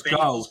Bengals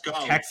go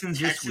Texans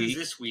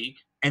this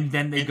week, and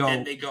then they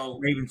go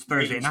Ravens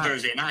Thursday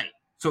night.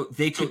 So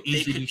they could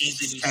easily be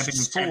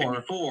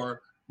 7-4.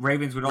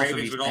 Ravens would also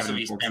be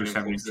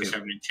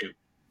 7-2.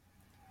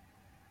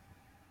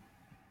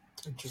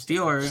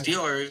 Steelers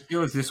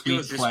this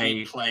week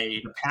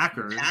play the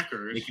Packers.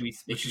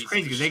 Which is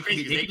crazy because they could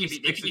be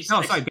 6.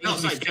 No, sorry,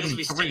 Bengals would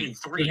be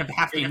 7-3. They have the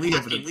half game lead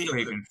over the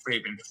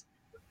Ravens.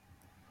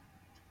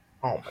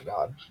 Oh my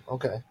God.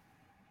 Okay.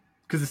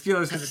 Because the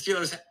Steelers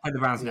had the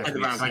Browns next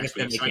week, so I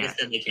guess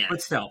then they can't.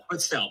 But still,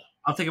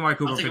 I'll take Amari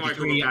Cooper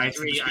 53. I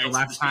think the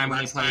last time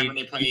when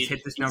they played, he's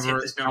hit this number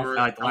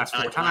like the last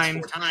 4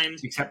 times,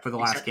 except for the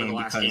last game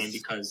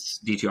because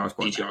DTR was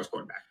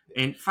quarterback.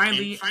 And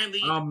finally,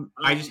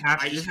 I just have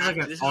this is like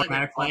an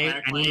automatic play.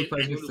 Anyone who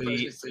plays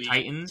against the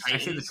Titans, I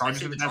say the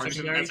Chargers have the best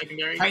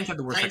secondary. Titans have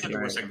the worst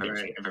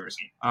secondary I've ever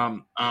seen.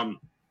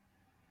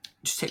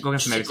 Just go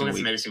against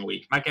them every single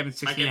week. Mike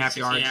Evans,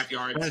 16.5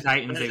 yards. The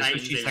Titans, they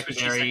switched to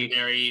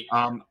secondary.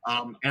 And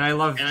I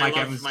love Mike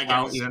Evans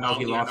well, even though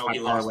he lost by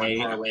far away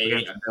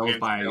against the Bills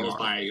by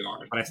a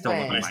yard. But I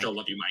still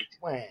love you,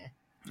 Mike.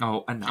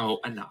 Oh, enough.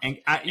 And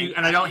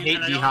I don't hate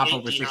D-Hop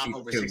over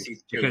 62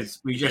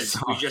 because we just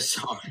saw 60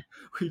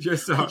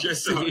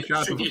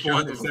 shots of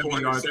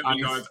 470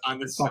 yards on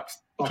this Bucks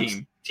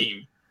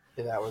team.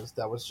 Yeah,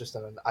 that was just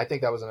I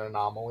think that was an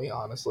anomaly,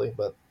 honestly,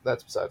 but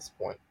that's besides the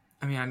point.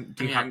 I mean,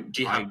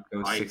 D-Hop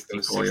goes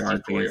 64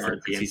 yards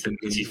against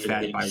he's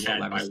fed by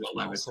Will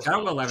Levis. Shout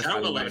out Will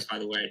Levis, by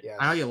the way. Yes.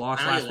 I know you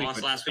lost last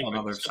week, but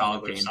another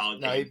solid game.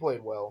 No, he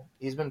played well.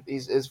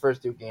 His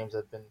first 2 games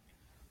have been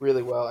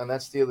really well, and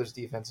that Steelers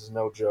defense is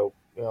no joke,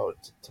 to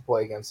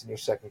play against in your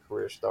second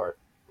career start.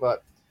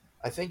 But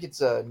I think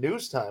it's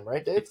news time,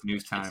 right, Dave? It's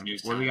news time.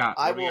 What do we got?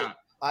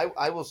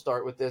 I will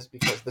start with this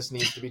because this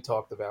needs to be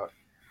talked about.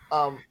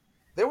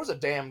 There was a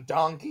damn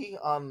donkey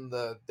on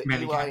the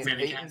Eli and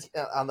Peyton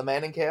on the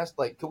Manning cast.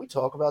 Like, can we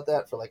talk about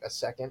that for like a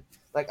second?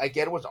 Like, I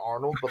get it was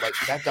Arnold, but like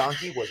that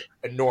donkey was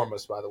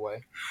enormous, by the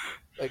way.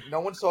 Like, no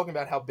one's talking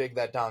about how big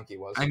that donkey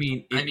was. I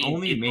mean, it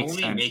only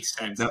makes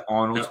sense that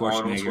Arnold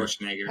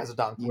Schwarzenegger has a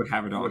donkey. Would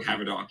have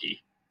a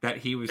donkey. That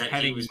he was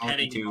heading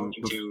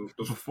to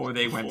before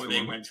they went to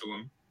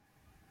him.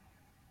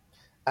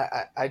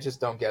 I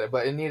just don't get it,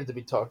 but it needed to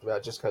be talked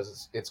about just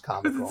because it's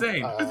comical.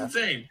 It's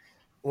insane.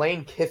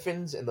 Lane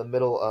Kiffin's in the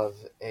middle of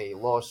a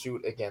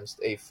lawsuit against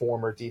a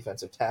former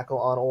defensive tackle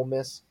on Ole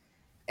Miss,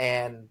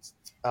 and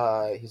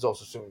he's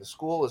also suing the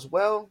school as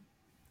well.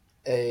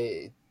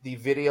 The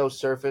video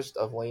surfaced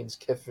of Lane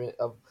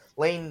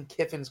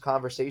Kiffin's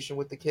conversation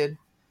with the kid,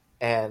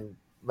 and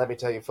let me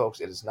tell you, folks,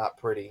 it is not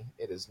pretty.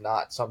 It is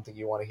not something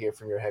you want to hear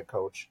from your head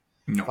coach.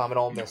 No. If I'm an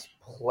Ole Miss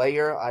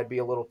player, I'd be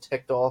a little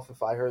ticked off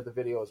if I heard the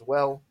video as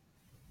well.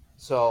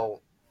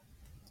 So,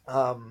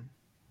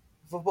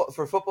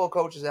 for football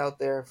coaches out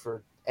there,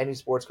 for any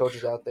sports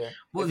coaches out there.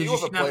 Well, did you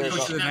see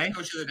that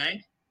coach of the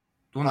day?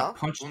 The one that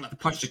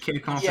punched the kid to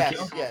come off the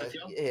field?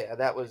 Yeah,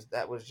 that was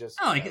just.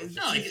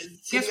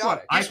 Guess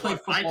what? I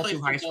played football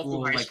through high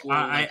school.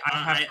 I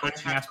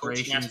have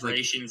coaching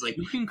aspirations. Like,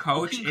 you can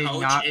coach and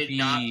not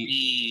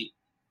be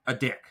a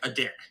dick.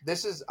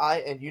 This is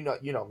and you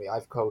know me.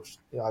 I've coached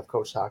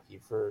hockey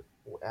for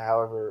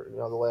however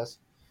the last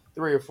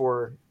 3 or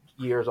 4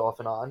 years off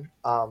and on.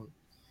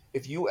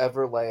 If you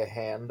ever lay a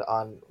hand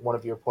on one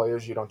of your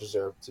players, you don't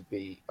deserve to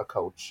be a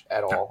coach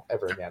at all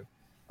ever again.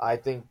 I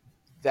think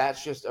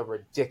that's just a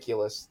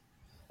ridiculous.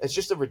 It's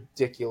just a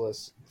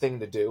ridiculous thing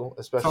to do,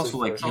 especially also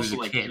like he was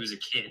a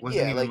kid.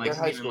 Yeah, like they're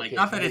high school kids.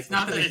 Not that it's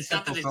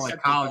acceptable for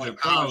like college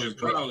or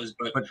pros,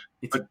 but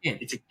it's a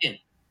kid.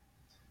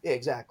 Yeah,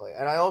 exactly.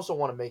 And I also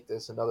want to make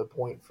this another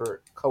point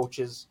for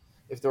coaches.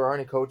 If there are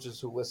any coaches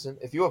who listen,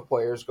 if you have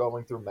players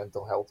going through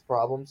mental health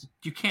problems,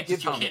 you can't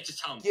just tell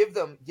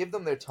them. Give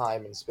them their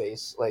time and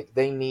space. Like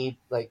they need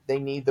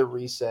the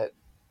reset.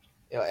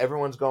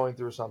 Everyone's going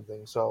through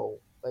something. So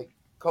like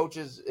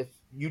coaches, if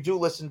you do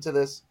listen to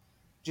this,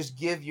 just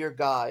give your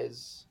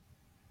guys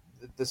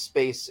the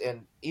space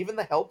and even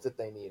the help that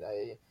they need.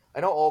 I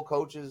know all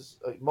coaches,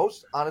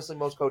 most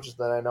coaches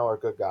that I know are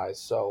good guys.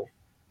 So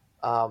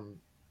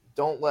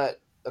don't let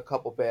a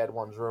couple bad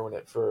ones ruin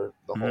it for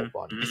the whole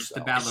bunch. It's just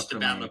a bad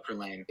look for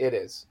Lane. It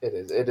is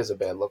a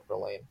bad look for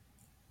Lane.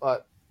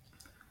 But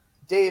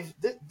Dave,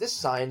 this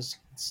sign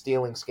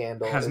stealing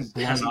scandal hasn't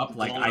blown up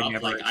like I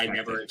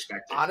never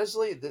expected.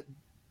 Honestly,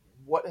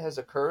 what has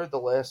occurred the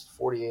last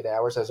 48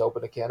 hours has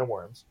opened a can of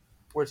worms.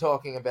 We're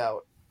talking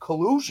about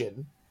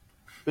collusion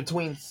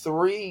between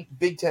 3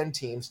 Big Ten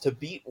teams to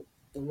beat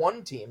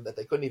one team that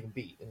they couldn't even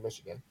beat in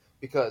Michigan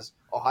because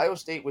Ohio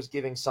State was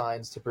giving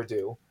signs to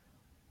Purdue,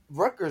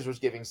 Rutgers was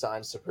giving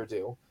signs to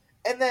Purdue,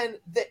 and then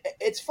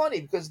it's funny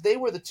because they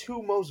were the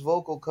 2 most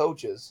vocal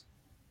coaches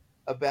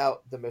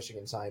about the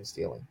Michigan sign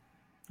stealing.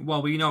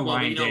 Well, we know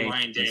Ryan Day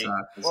is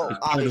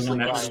probably the one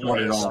that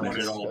started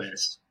all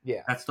this.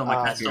 Yeah, that's still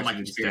my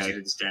conspiracy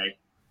to this day.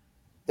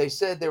 They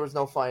said there was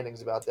no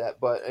findings about that,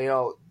 but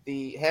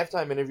the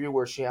halftime interview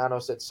where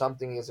Schiano said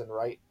something isn't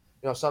right,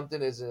 something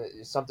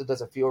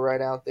doesn't feel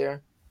right out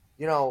there.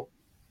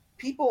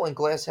 People in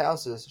glass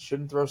houses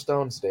shouldn't throw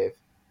stones, Dave.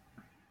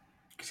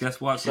 Because guess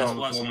what?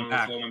 Someone went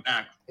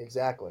back.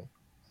 Exactly,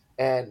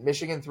 and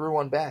Michigan threw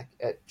one back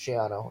at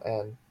Schiano,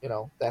 and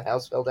that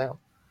house fell down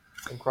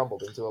and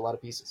crumbled into a lot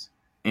of pieces.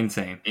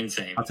 Insane.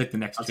 I'll take the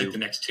next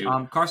two.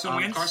 Carson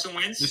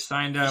Wentz just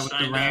signed with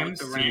the Rams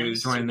to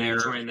join their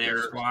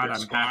squad.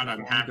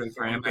 I'm happy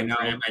for him. I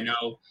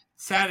know.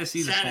 Sad to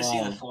see the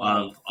fall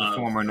of the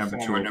former number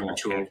 2 overall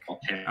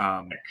pick.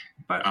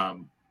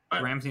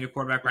 But Rams need a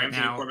quarterback right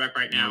now. With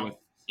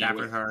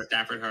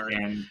Stafford hurt,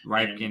 and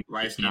Ripken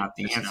is not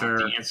the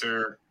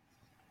answer.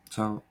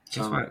 So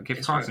guess what?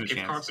 Give Carson a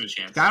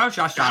chance. Shout out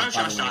Josh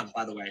Dobbs,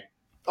 by the way.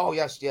 Oh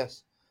yes.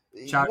 Josh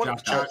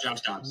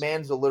Dobbs.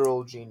 Man's a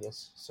literal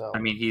genius. So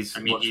he's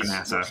worked for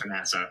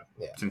NASA.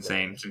 Yeah, it's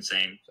insane.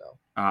 So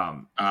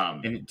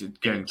and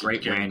getting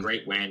great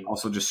win.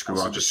 Also, just screw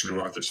Arthur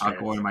Smith. I'll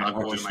go into my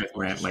Arthur Smith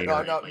rant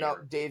later. No,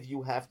 Dave,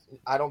 you have to.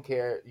 I don't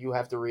care. You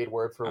have to read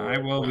word for word. I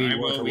will read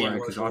word for word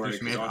because Arthur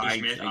Smith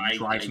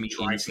drives me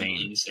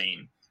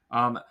insane.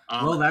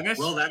 Will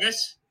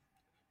Levis.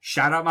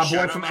 Shout out my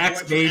boy from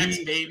X,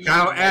 baby.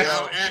 Shout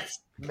out X.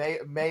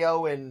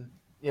 Mayo and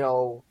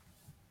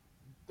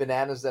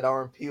bananas that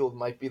aren't peeled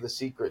might be the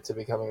secret to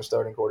becoming a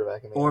starting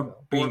quarterback in the NFL. NFL.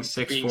 Being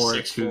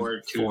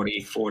 6'4",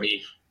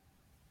 240.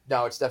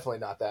 No, it's definitely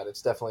not that.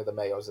 It's definitely the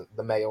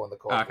Mayo and the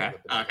Colts. Okay.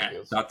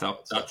 That's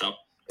all.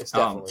 It's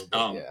definitely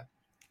yeah.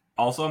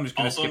 Also, I'm just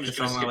going to skip this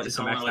one. Let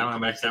some X down.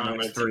 I'm X down.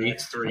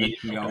 Next three.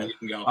 You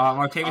can go.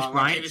 Martavis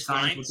Bryant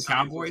signs with the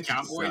Cowboys.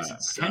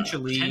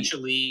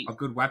 Potentially a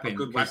good weapon.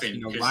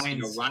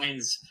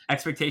 Ryan's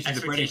expectations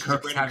of Brandon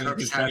Cooks having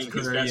his best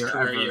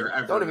career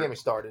ever. Don't even get me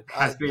started.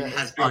 Has been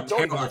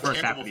terrible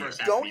first half of the year.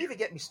 Don't even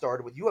get me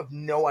started with. You have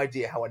no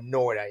idea how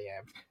annoyed I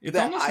am.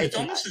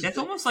 It's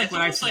almost like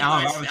when I see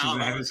Allen Robinson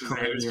have his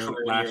career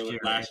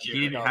last year.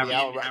 He didn't have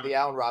the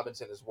Allen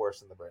Robinson is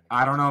worse than the Brandon.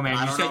 I don't know,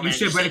 man. You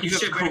said Brandon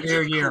Cooks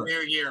career year.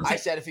 I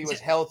said if he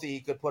was healthy, he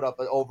could put up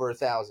over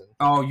 1,000.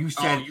 Oh, you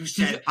said.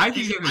 I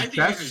think he had his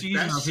best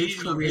season of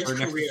his career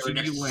next to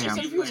CeeDee Lamb.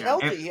 If he was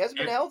healthy, he hasn't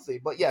been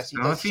healthy, but yes, he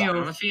does.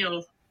 On the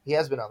field. He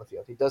has been on the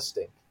field. He does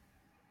stink.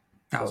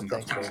 Al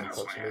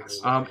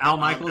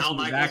Michaels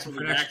will be back for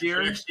next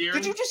year.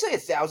 Did you just say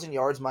 1,000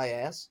 yards, my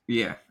ass?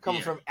 Yeah.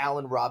 Coming from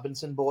Allen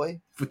Robinson,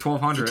 boy. For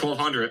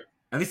 1,200.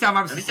 At least Al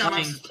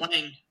Robinson's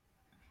playing.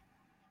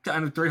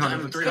 Under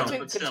 300.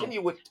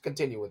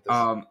 Continue with this.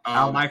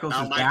 Al Michaels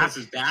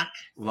is back.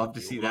 Love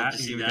to see that.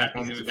 He's back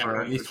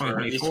for at least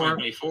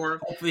 2024.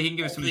 Hopefully, he can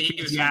give us some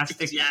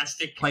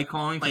enthusiastic play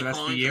calling for the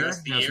rest of the year.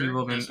 We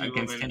will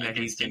against him that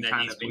he's been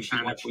kind of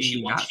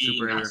wishy-washy,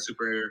 not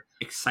super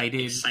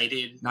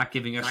excited, not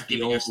giving us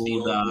the old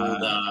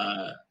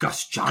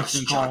Gus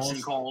Johnson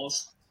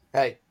calls.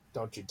 Hey.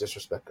 Don't you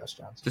disrespect Gus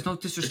Johnson. There's no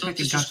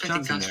disrespecting Gus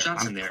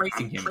Johnson there.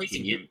 I'm praising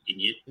him,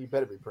 idiot. You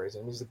better be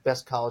praising him. He's the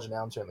best college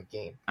announcer in the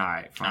game. All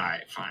right, fine.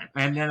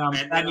 And then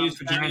bad news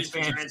for Giants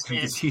fans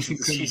because the season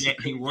couldn't get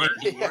any worse.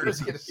 Yeah, I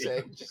was going to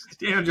say.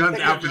 Daniel Jones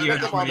out for the year.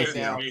 Take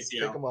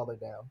them while they're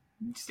down.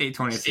 Stay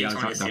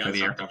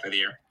 20th. Top of the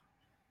year.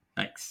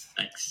 Thanks.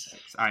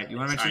 All right, you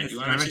want to mention this? You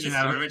want to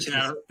mention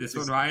that? This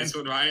one,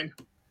 Ryan.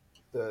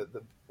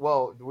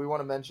 Well, do we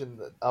want to mention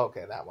the?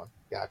 Okay, that one.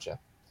 Gotcha.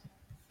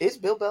 Is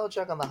Bill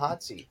Belichick on the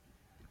hot seat,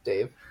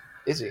 Dave?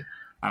 Is he?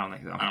 I don't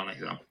think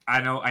so. I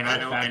know. It's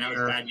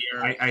bad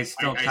year. I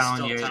still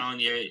telling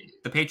you,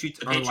 the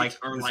Patriots are like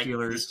the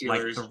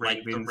Steelers,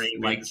 like the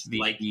Ravens,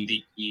 like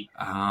the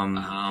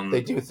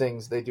They do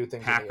things.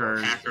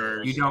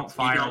 Packers. You don't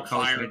fire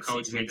a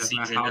coach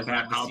mid-season. It doesn't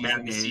matter how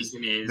bad the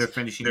season is. They're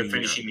finishing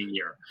the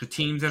year. The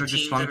teams that are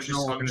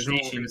dysfunctional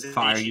organizations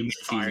fire you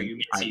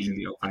mid-season. I.e.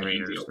 the Oakland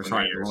Raiders.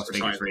 The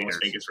Las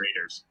Vegas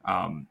Raiders.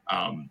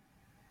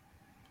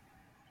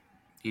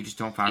 You just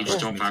don't fire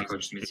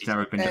coaches mid-season. It's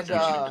never been and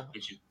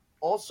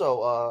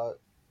also,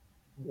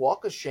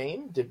 walk of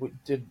shame. Did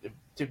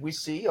we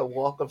see a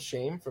walk of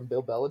shame from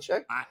Bill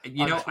Belichick? I think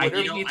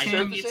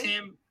it's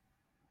him.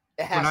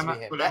 It has to be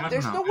him.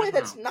 There's no way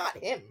that's not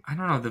him. I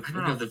don't know.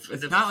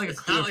 It's not like a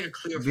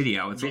clear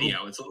video. It's a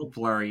little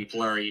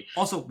blurry.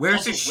 Also,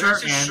 where's his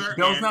shirt, man?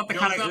 Bill's not the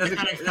kind of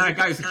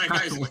guy who's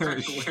trying to wear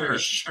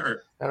his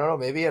shirt. I don't know.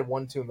 Maybe he had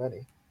one too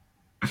many.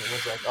 It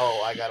was like,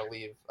 oh, I gotta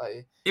leave.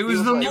 It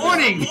was the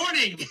morning.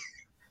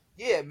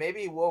 Yeah,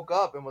 maybe he woke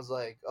up and was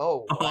like,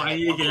 oh, I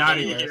need to get out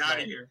of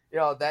here. You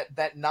know,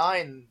 that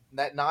nine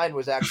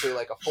was actually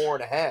like a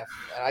 4.5,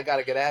 and I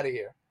gotta get out of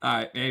here. All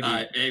right,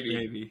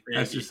 maybe.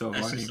 That's just so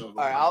funny. All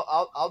right,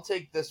 I'll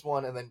take this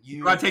one, and then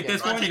you. Want to take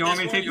this one? You want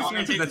me to take this one?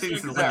 I think this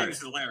is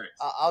hilarious.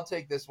 I'll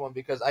take this one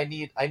because I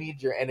need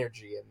your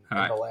energy in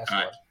the last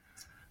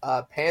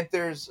one.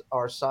 Panthers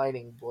are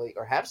signing Blake,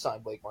 or have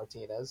signed Blake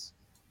Martinez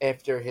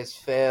after his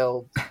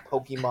failed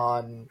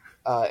Pokemon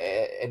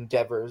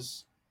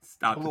endeavors.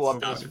 Blew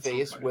up his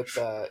face with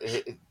a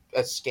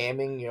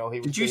scamming. You know, he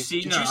was. Did you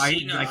see?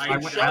 I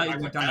went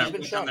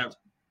down that.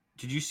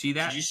 Did you see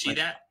that?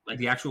 Like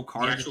the actual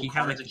cards. He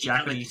had like the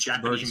Japanese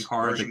version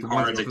cards, like the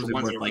ones that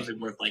are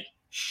worth like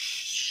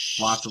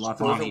lots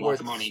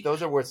of money.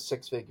 Those are worth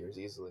 6 figures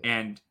easily.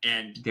 And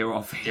they were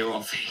all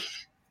fake.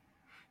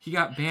 He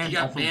got banned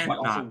off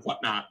of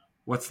whatnot.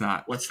 What's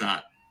not?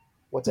 WhatsApp?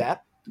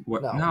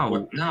 What?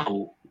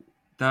 No.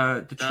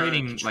 The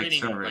trading like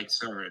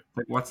server.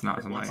 Like what's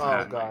not something like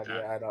that. Oh god,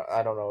 yeah,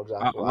 I don't know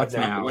exactly. What's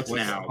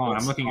now? Hold on,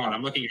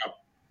 I'm looking up.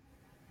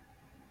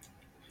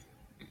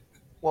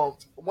 Well,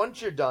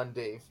 once you're done,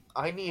 Dave,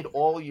 I need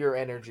all your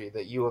energy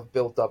that you have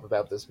built up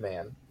about this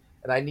man,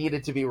 and I need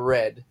it to be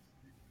read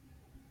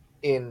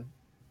in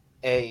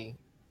a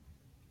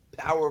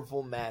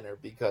powerful manner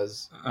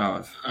because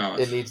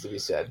it needs to be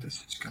said.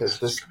 Because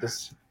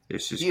this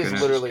he is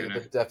literally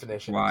the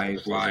definition. Why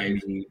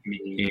me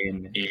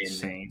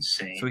insane?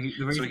 So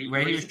he was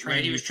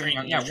training.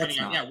 Yeah,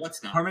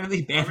 what's not?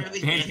 Permanently banned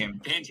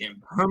him.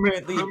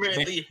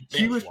 Permanently.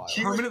 He was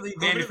permanently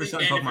banned for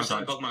selling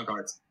Pokemon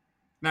cards.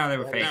 No, they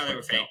were fake,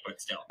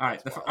 but still. All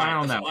right, I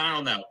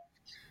don't know.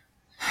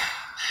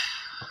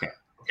 Okay.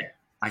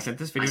 I sent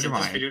this video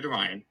to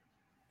Ryan,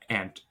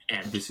 and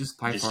this is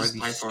by far the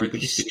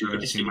stupidest video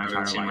I've seen in my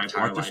entire life.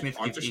 Arthur Smith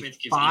gives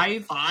a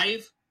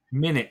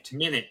 5-minute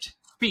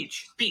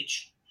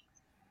speech.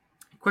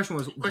 Question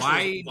was,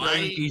 why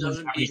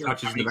doesn't he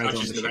touches the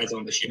red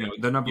zone this year?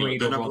 The number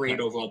 8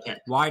 overall pick.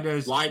 Why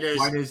does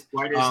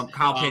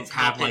Kyle Pitts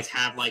have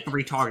like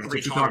 3 targets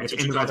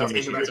in the red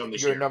zone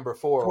this year? You're number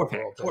 4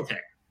 overall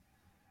pick.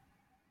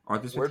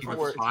 Word for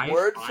word,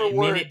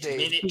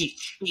 5-minute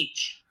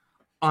speech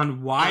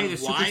on why the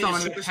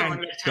superstar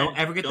 10 don't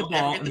ever get the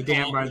ball in the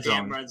damn red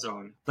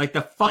zone. Like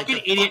the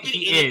fucking idiot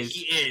he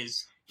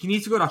is. He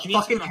needs to go to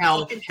fucking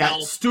hell.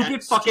 That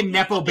stupid fucking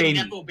Nepo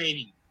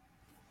baby.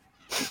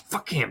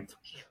 Fuck him.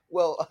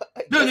 Well,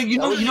 no. You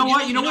know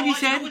what? You know what he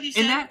said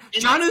in that?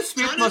 Jonnu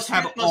Smith must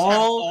have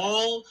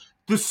all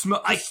the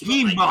smoke.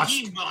 He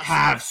must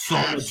have so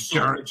much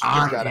dirt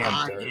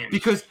on him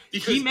because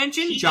he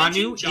mentioned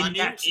Jonnu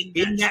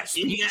in that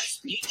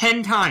speech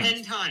 10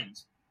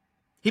 times.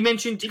 He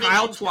mentioned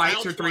Kyle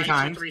twice or 3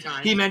 times.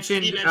 He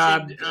mentioned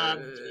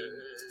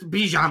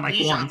Bijan like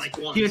once.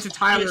 He mentioned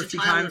Tyler a few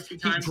times.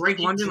 Drake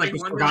London like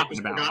was forgotten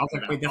about. I was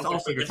like, wait, that's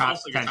also your top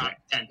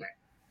 10.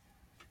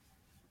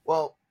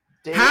 Well,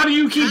 Dave, how do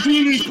you keep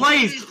doing these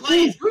plays?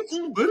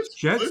 Let's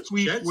jet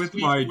sweep with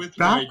my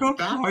backup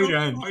tight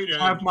end.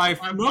 I have my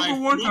number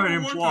 1 tight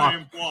end block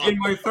in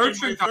my 3rd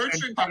string tight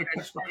end try to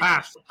catch the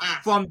pass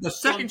from the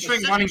 2nd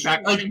string running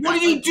back. Like,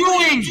 what are you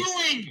doing?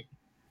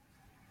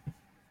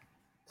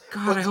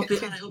 God, I hope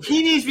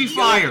he needs to be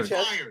fired.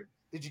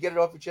 Did you get it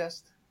off your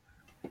chest?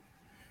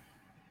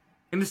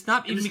 And it's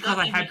not even because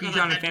I had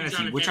Bijan in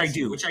fantasy, which I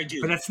do.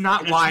 But that's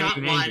not why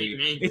I'm even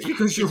angry. It's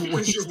because you're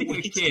wasting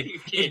a kid.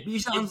 If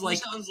Bijan's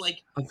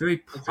like a very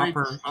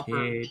proper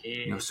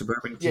kid,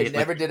 suburban kid. Yeah,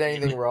 never did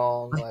anything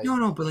wrong.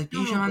 No, but like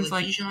Bijan's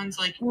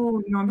like,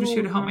 oh, I'm just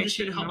here to help my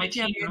kid.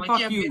 Yeah,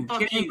 fuck you.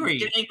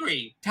 Get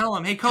angry. Tell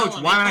him, hey,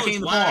 coach, why am I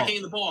not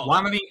getting the ball? Why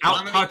am I being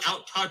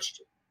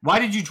out-touched? Why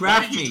did you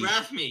draft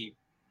me?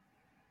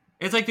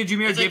 It's like the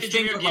Jameer Gibbs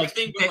thing, but like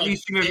at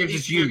least Jameer Gibbs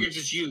is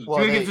used. Well,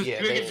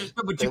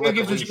 Jameer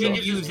Gibbs was being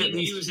used at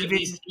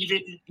least,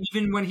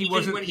 even when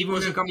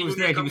Montgomery was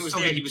there, he was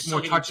still getting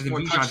more touches than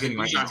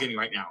Bijan's getting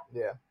right now.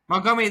 Yeah.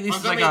 Montgomery at least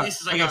is like an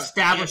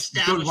established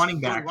good running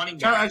back.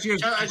 Tyler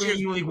Algier's been in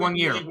the league 1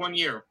 year.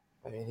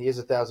 I mean, he is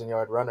a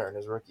 1,000-yard runner in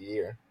his rookie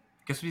year.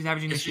 Guess what he's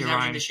averaging this year,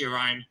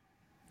 Ryan?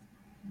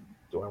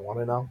 Do I want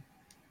to know?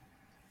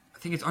 I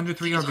think it's under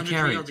 3 yards a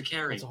carry.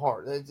 It's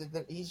hard.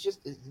 He's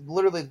just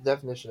literally the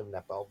definition of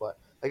Nepo, but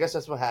I guess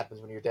that's what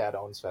happens when your dad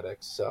owns FedEx.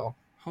 So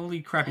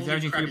holy crap, he's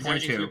averaging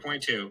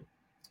 3.2.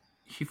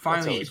 He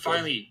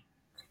finally.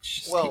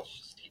 Well,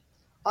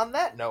 on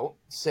that note,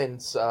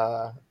 since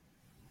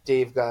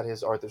Dave got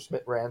his Arthur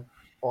Smith rant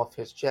off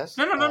his chest.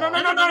 No. Listen to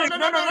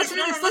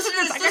this.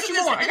 I got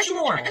you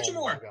more.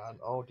 Oh my God.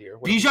 Oh dear.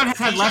 Bijan has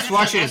had less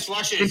rushes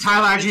than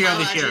Tyler Algier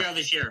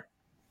this year.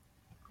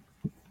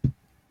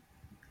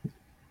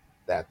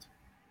 That.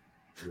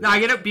 No, I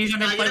get it. Bijan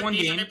didn't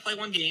play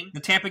one game. The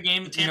Tampa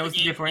game, he knows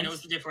the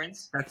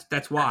difference.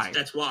 That's why.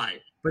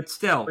 But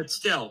still,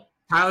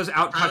 Tyler's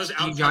out-touched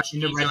Bijan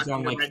in the red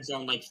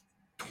zone like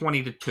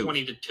 20-2.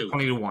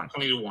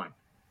 20-1.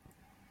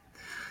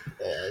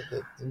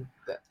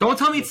 Don't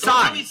tell me it's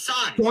size.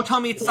 Don't tell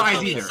me it's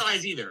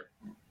size either.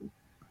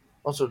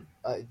 Also,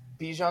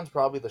 Bijan's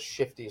probably the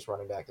shiftiest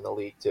running back in the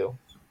league too.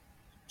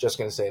 Just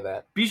gonna say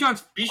that.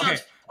 Bijan's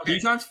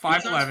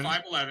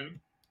 5'11".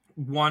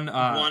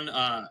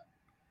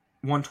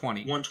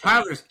 120.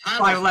 Tyler's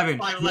 5'11",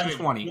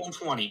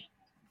 120.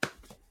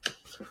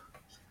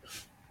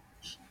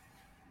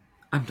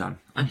 I'm done.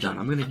 I'm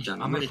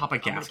gonna pop a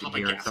gasket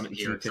here. Something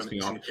piss me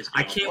off.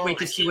 I can't wait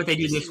to see what they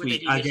do this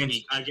week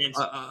against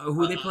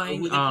who are they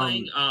playing?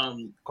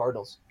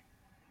 Cardinals.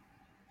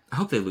 I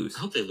hope they lose. I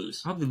hope they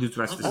lose the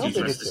rest of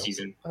the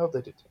season. I hope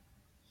they do too.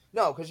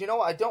 No, because you know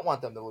what? I don't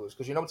want them to lose.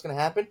 Because you know what's going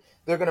to happen?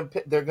 They're gonna have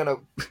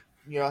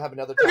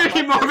another. They're gonna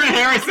keep Marvin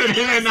Harrison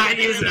and not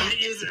use him.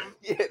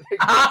 Yeah,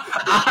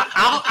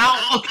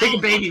 I'll take a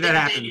baby that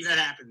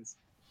happens.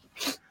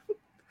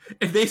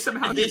 If they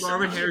somehow get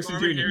Marvin Harrison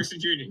Jr.,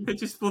 they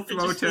just will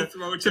throw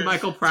to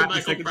Michael Pratt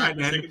the second tight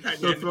end.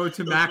 They'll throw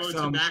to Mac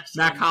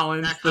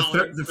Hollins,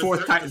 the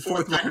fourth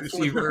wide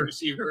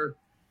receiver.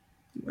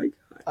 Oh my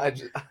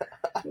God!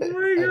 They're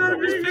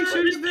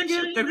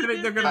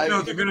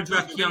gonna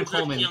draft Keon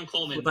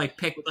Coleman with like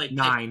pick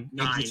 9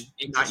 and just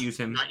not use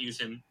him.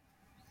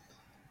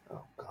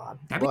 Oh God!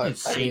 That'd be an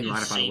insane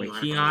lineup, by the way.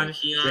 Keon,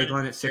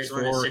 Draglin at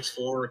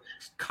 6'4",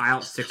 Kyle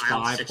at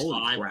 6'5".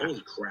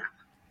 Holy crap!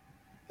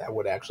 That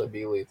would actually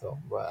be lethal.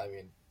 But I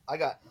mean, I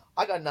got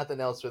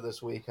nothing else for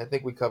this week. I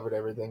think we covered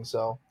everything.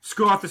 So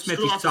screw off the Smith.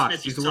 He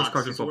sucks. He's the worst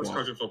coach in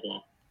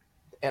football.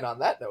 And on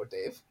that note,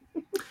 Dave,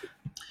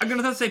 I'm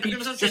gonna say,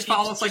 just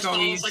follow us like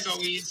always.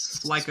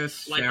 Like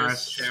us,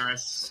 share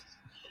us.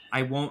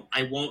 I won't.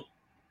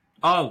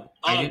 Oh,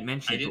 I didn't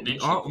mention it. We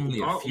are only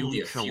a few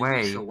weeks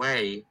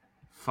away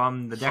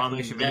from the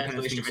Declaration of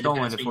Independence being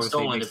stolen before the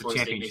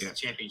state makes the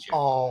championship.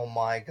 Oh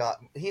my God,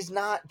 he's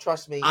not.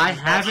 Trust me. I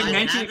haven't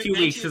mentioned it a few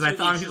weeks because I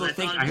thought people would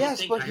think.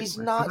 Yes, but he's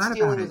not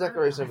stealing the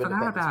Declaration of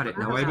Independence. I forgot about it.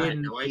 No, I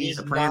didn't.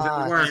 The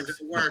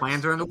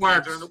plans are in the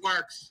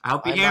works. I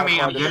hope you hear me.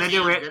 I'm gonna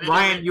do it.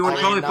 Ryan, you were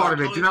totally part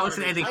of it. Do not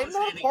listen to anything. I'm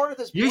not a part of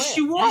this plan. Yes,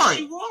 you are.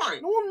 No,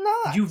 I'm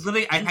not. You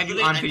really? I had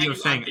you on video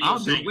saying, "I'll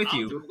do it with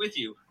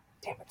you."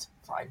 Damn it.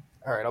 Fine.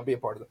 All right, I'll be a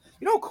part of it.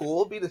 You know how cool it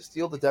would be to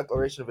steal the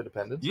Declaration of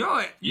Independence? You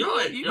know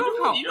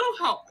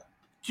how?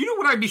 Do you know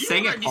what I'd be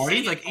saying at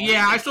parties? Like,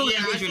 yeah, I stole the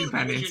Declaration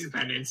of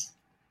Independence.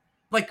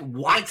 Like,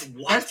 what?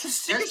 That's the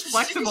sickest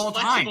flex of all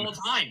time.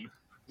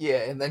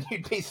 Yeah, and then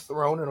you'd be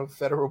thrown in a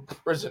federal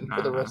prison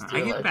for the rest of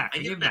your life. I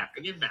give back.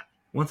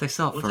 Once I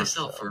sell it for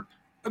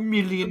 $1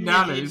 million.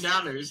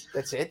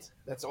 That's it?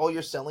 That's all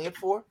you're selling it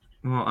for?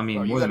 Well, I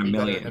mean, more than $1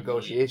 million.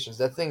 Negotiations.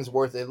 That thing's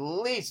worth at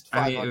least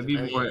 $500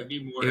 million. It would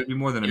be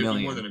more than $1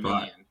 million.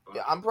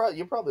 Yeah,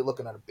 you're probably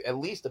looking at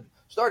least a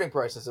starting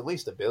price is at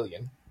least $1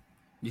 billion.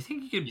 You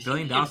think you get $1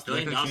 billion for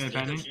the Declaration of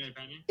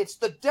Independence? It's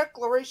the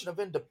Declaration of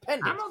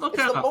Independence.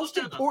 It's the most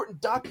important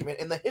document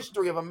in the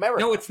history of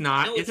America. No, it's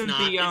not. Isn't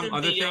the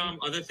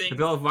other thing the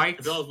Bill of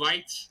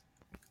Rights?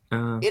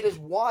 It is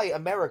why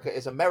America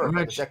is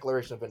America, the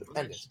Declaration of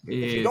Independence.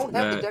 If you don't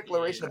have the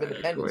Declaration of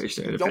Independence,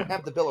 you don't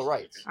have the Bill of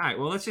Rights. All right,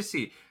 well, let's just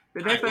see.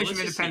 The Declaration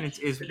of Independence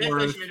is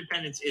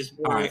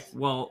worth... All right,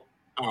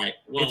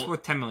 well, it's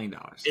worth $10 million.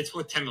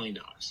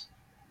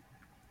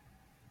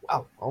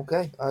 Wow,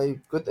 okay.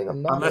 Good thing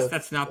I'm not... Unless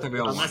that's not the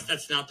real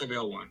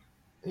one.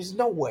 There's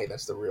no way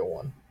that's the real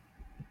one.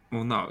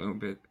 Well, no,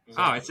 but...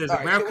 Oh, it says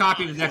a rare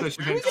copy of the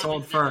Declaration of Independence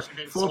sold for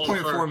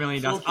 $4.4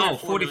 million. Oh,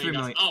 $43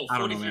 million. I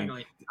don't know,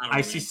 man.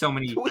 I see so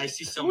many...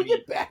 Can we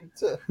get back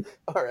to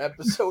our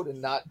episode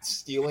and not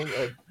stealing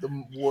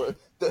the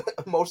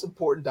most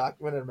important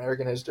document in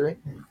American history?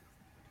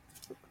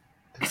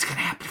 It's going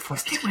to happen before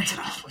State wins it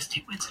all.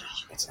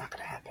 It's not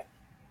going to happen.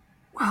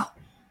 Well...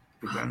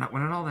 We better not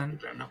win it all then.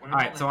 All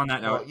right, so on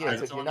that note... You're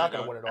not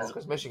going to win it all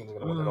because Michigan's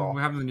going to win it all.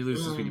 What happens when you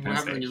lose this week to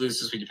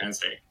Penn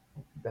State?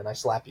 Then I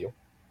slap you.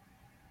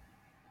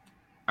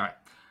 All right.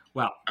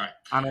 Well,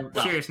 on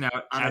a serious note,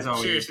 as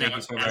always, thank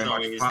you so very much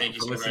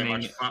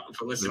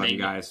for listening. We love you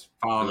guys.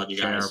 Follow,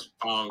 share,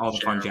 all the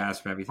fun jazz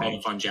for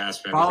everything.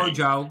 Follow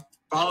Joe.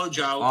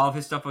 All of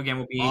his stuff again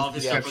will be in the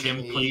description.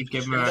 Please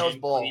give him knows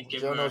ball.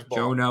 Joe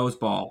knows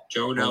ball.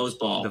 Joe knows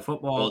ball. The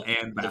football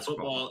and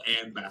basketball.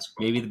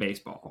 Maybe the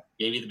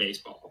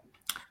baseball.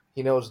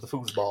 He knows the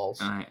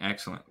foosballs. All right,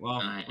 excellent. Well,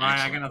 Ryan,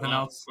 I got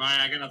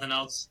nothing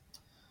else.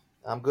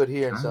 I'm good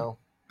here, so.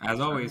 As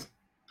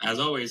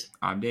always,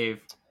 I'm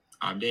Dave.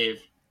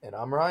 And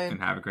I'm Ryan.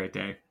 And have a great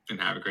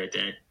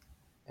day.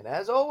 And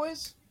as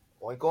always,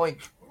 oink oink.